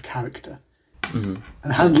than life character. Mm-hmm.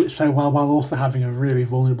 And handle it so well while also having a really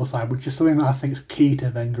vulnerable side, which is something that I think is key to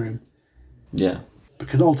Ben Grimm. Yeah.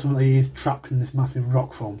 Because ultimately he's trapped in this massive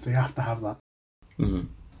rock form, so you have to have that.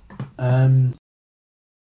 Mm-hmm.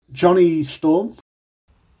 Johnny Storm.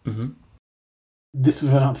 Mm-hmm. This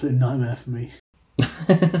was an absolute nightmare for me.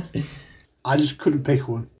 I just couldn't pick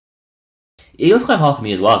one. It was quite hard for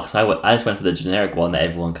me as well, because I just went for the generic one that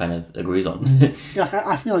everyone kind of agrees on. Yeah,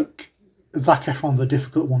 I feel like Zac Efron's a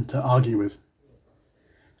difficult one to argue with.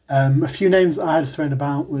 A few names that I had thrown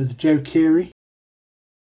about was Joe Keery.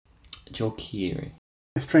 Joe Keery.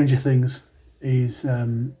 Stranger Things is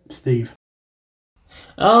Steve.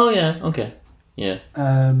 Oh, yeah, okay. Yeah.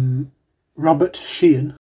 Robert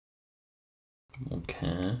Sheehan.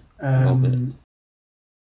 Okay. Robert.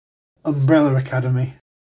 Umbrella Academy.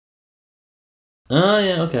 Oh,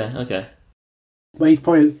 yeah, okay. But he's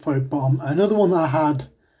probably bottom. Another one that I had,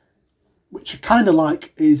 which I kind of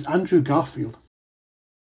like, is Andrew Garfield.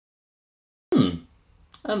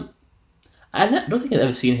 I don't think I've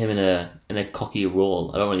ever seen him in a cocky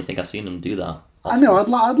role. I don't really think I've seen him do that. I know.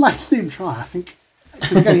 I'd like to see him try. I think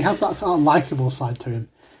because again he has that sort of likeable side to him.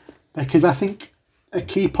 Because I think a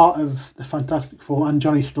key part of the Fantastic Four and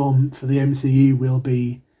Johnny Storm for the MCU will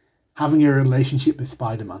be having a relationship with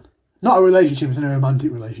Spider-Man. Not a relationship as in a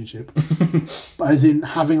romantic relationship, but as in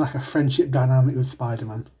having like a friendship dynamic with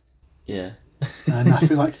Spider-Man. Yeah. And I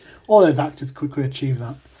feel like all those actors could achieve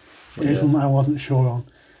that. But it's one that I wasn't sure on.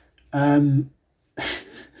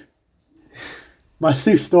 My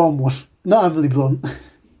Sue Storm was not Emily Blunt.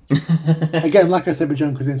 Again, like I said with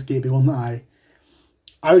John Krasinski, it'd be one that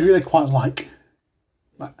I would really quite like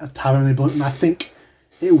to have Emily Blunt, and I think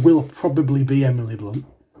it will probably be Emily Blunt.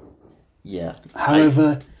 Yeah.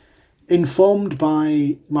 However, informed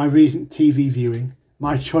by my recent TV viewing,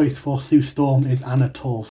 my choice for Sue Storm is Anna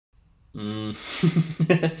Torv. The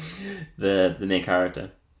main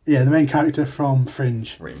character. Yeah, the main character from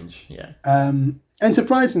Fringe. Yeah. And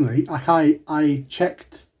surprisingly, like I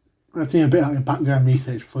checked, I've seen a bit of background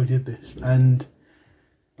research before I did this, and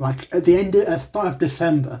like at the start of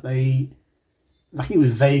December, I think it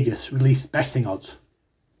was Vegas, released betting odds.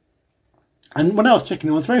 And when I was checking,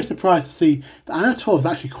 I was very surprised to see that Anna Torv is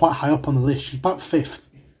actually quite high up on the list. She's about 5th.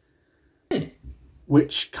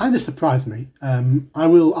 which kind of surprised me.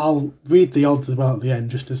 I'll read the odds as well at the end,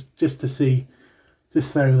 just to see,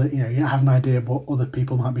 just so that you have an idea of what other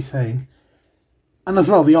people might be saying. And as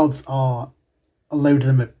well, the odds are, a load of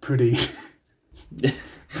them are pretty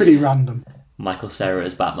random. Michael Cera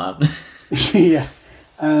as Batman. Yeah.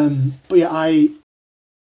 But yeah,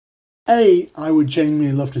 I would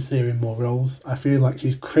genuinely love to see her in more roles. I feel like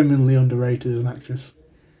she's criminally underrated as an actress.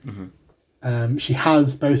 Mm-hmm. She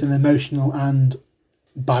has both an emotional and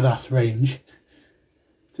badass range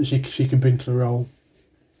that she can bring to the role.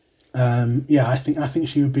 I think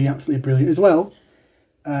she would be absolutely brilliant as well.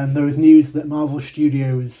 There was news that Marvel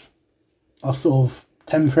Studios are sort of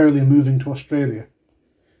temporarily moving to Australia.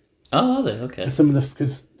 Oh, are they? Okay. For some of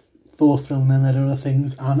because Thor's film and then there are other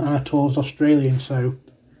things, and Anna Torv's Australian, so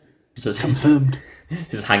confirmed.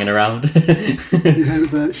 Just hanging around.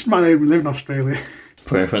 But she might not even live in Australia.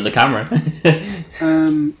 Put her in front of the camera.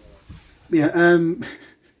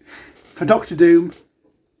 For Doctor Doom,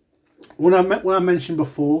 one I mentioned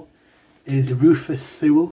before is Rufus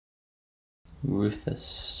Sewell. Rufus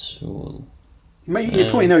Sewell. You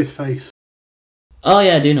probably know his face. Oh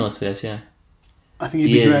yeah, I do know his face. Yeah. I think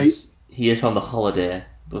he'd be great. He is from The Holiday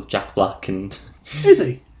with Jack Black and. Is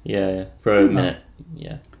he? Yeah, for a minute.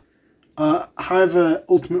 Yeah. However,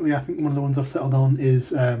 ultimately, I think one of the ones I've settled on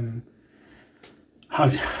is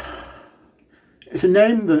it's a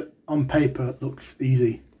name that on paper looks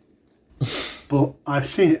easy, but I've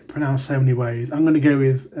seen it pronounced so many ways. I'm going to go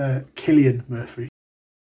with Cillian Murphy.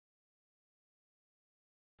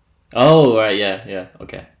 Oh right, yeah,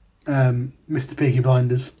 okay. Mr. Peaky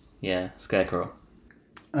Blinders. Yeah, Scarecrow.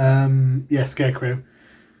 Scarecrow.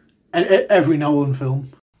 And every Nolan film.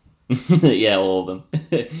 Yeah, all of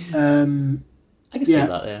them. I can see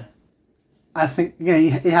that, yeah. I think he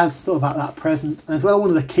has sort of that presence. And as well, one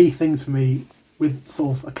of the key things for me with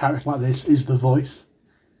sort of a character like this is the voice.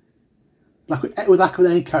 Like with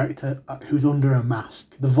any character who's under a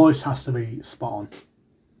mask, the voice has to be spot on.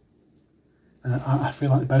 And I feel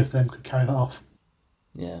like both of them could carry that off.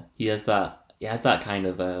 Yeah, he has that kind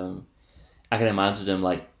of. I can imagine him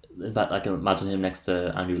I can imagine him next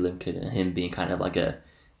to Andrew Lincoln and him being kind of like a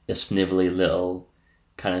snivelly little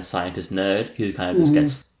kind of scientist nerd who kind of just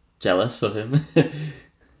gets jealous of him.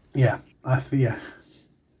 Yeah, I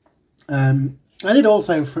did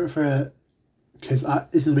also for because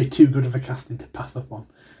this will be too good of a casting to pass up on.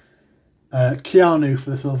 Keanu for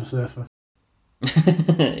the Silver Surfer.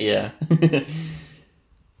 Yeah.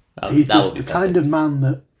 He's just the kind of man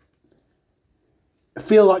that I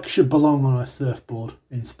feel like should belong on a surfboard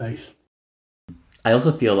in space. I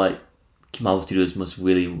also feel like Marvel Studios must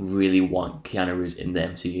really, really want Keanu Reeves in the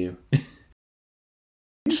MCU. He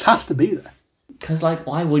just has to be there. Because,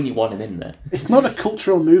 why wouldn't you want him in there? It's not a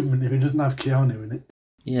cultural movement if he doesn't have Keanu in it.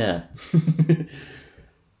 Yeah.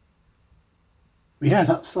 Yeah,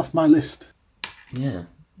 that's my list. Yeah,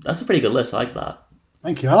 that's a pretty good list. I like that.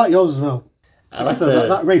 Thank you. I like yours as well. I like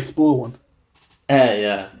that Rafe Spall one.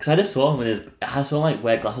 Yeah, because I just saw him with I saw him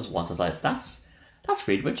wear glasses once. I was like, that's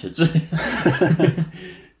Reed Richards.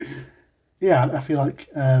 Yeah, I feel like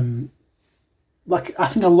I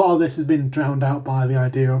think a lot of this has been drowned out by the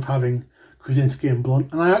idea of having Krasinski and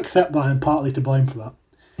Blunt, and I accept that I'm partly to blame for that.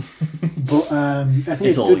 But I think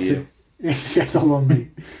it's all good you. It's all on me.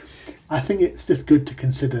 I think it's just good to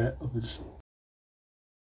consider others.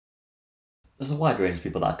 There's a wide range of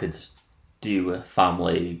people that could do a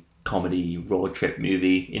family comedy road trip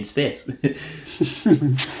movie in space.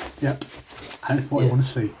 Yep, and it's what we want to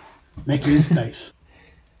see. Make it in space.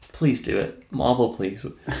 Please do it, Marvel. Please.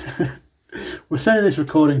 We're sending this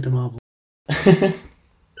recording to Marvel.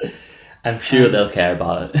 I'm sure they'll care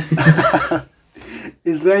about it.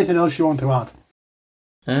 Is there anything else you want to add?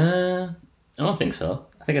 I don't think so.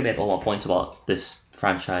 I think I made all my points about this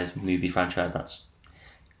movie franchise that's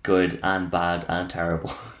good and bad and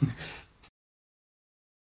terrible.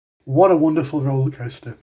 What a wonderful roller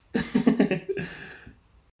coaster. Do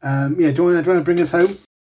you want to bring us home?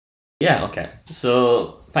 Yeah, okay.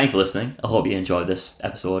 So, thank you for listening. I hope you enjoyed this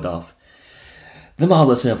episode of the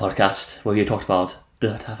Marvel Cinema Podcast, where we talked about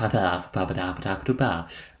the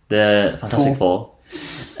Fantastic Four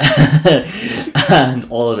and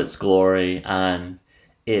all of its glory and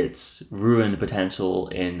its ruined potential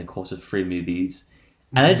in the course of 3 movies.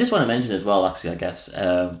 And I just want to mention as well, actually, I guess,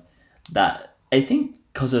 that I think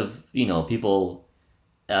because of, people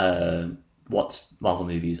watch Marvel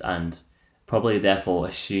movies and probably therefore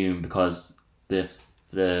assume because the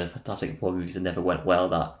Fantastic Four movies that never went well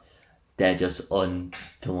that they're just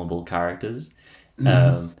unfilmable characters.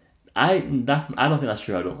 I don't think that's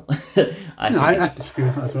true at all. I disagree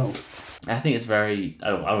with that as well. I think it's very. I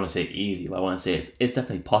don't want to say easy, but I want to say it's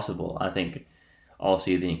definitely possible. I think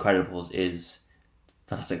obviously The Incredibles is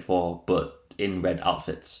Fantastic Four, but in red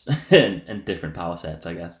outfits and different power sets,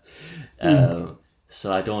 I guess.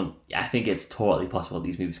 So I think it's totally possible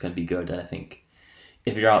these movies can be good, and I think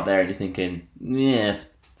if you're out there and you're thinking, yeah,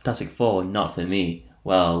 Fantastic Four, not for me,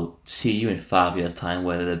 well, see you in 5 years' time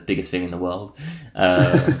where they're the biggest thing in the world.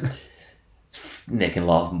 Making a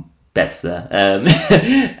lot of bets there.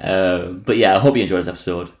 But yeah, I hope you enjoyed this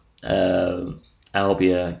episode. I hope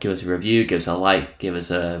you give us a review, give us a like, give us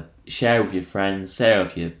a share with your friends, share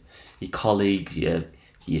with your colleagues, your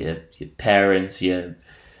parents, your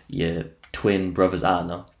twin brothers. I don't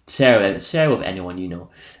know. Share with anyone you know.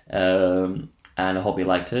 And I hope you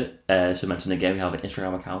liked it. So mention again, we have an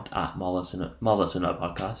Instagram account at Marvelous Cinema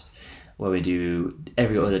Podcast, where we do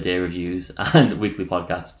every other day reviews and weekly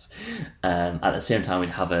podcasts. At the same time, we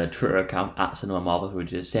have a Twitter account at Cinema Marvel, who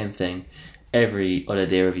do the same thing, every other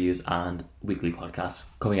day reviews and weekly podcasts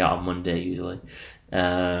coming out on Monday usually.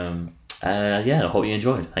 Yeah, I hope you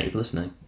enjoyed. Thank you for listening.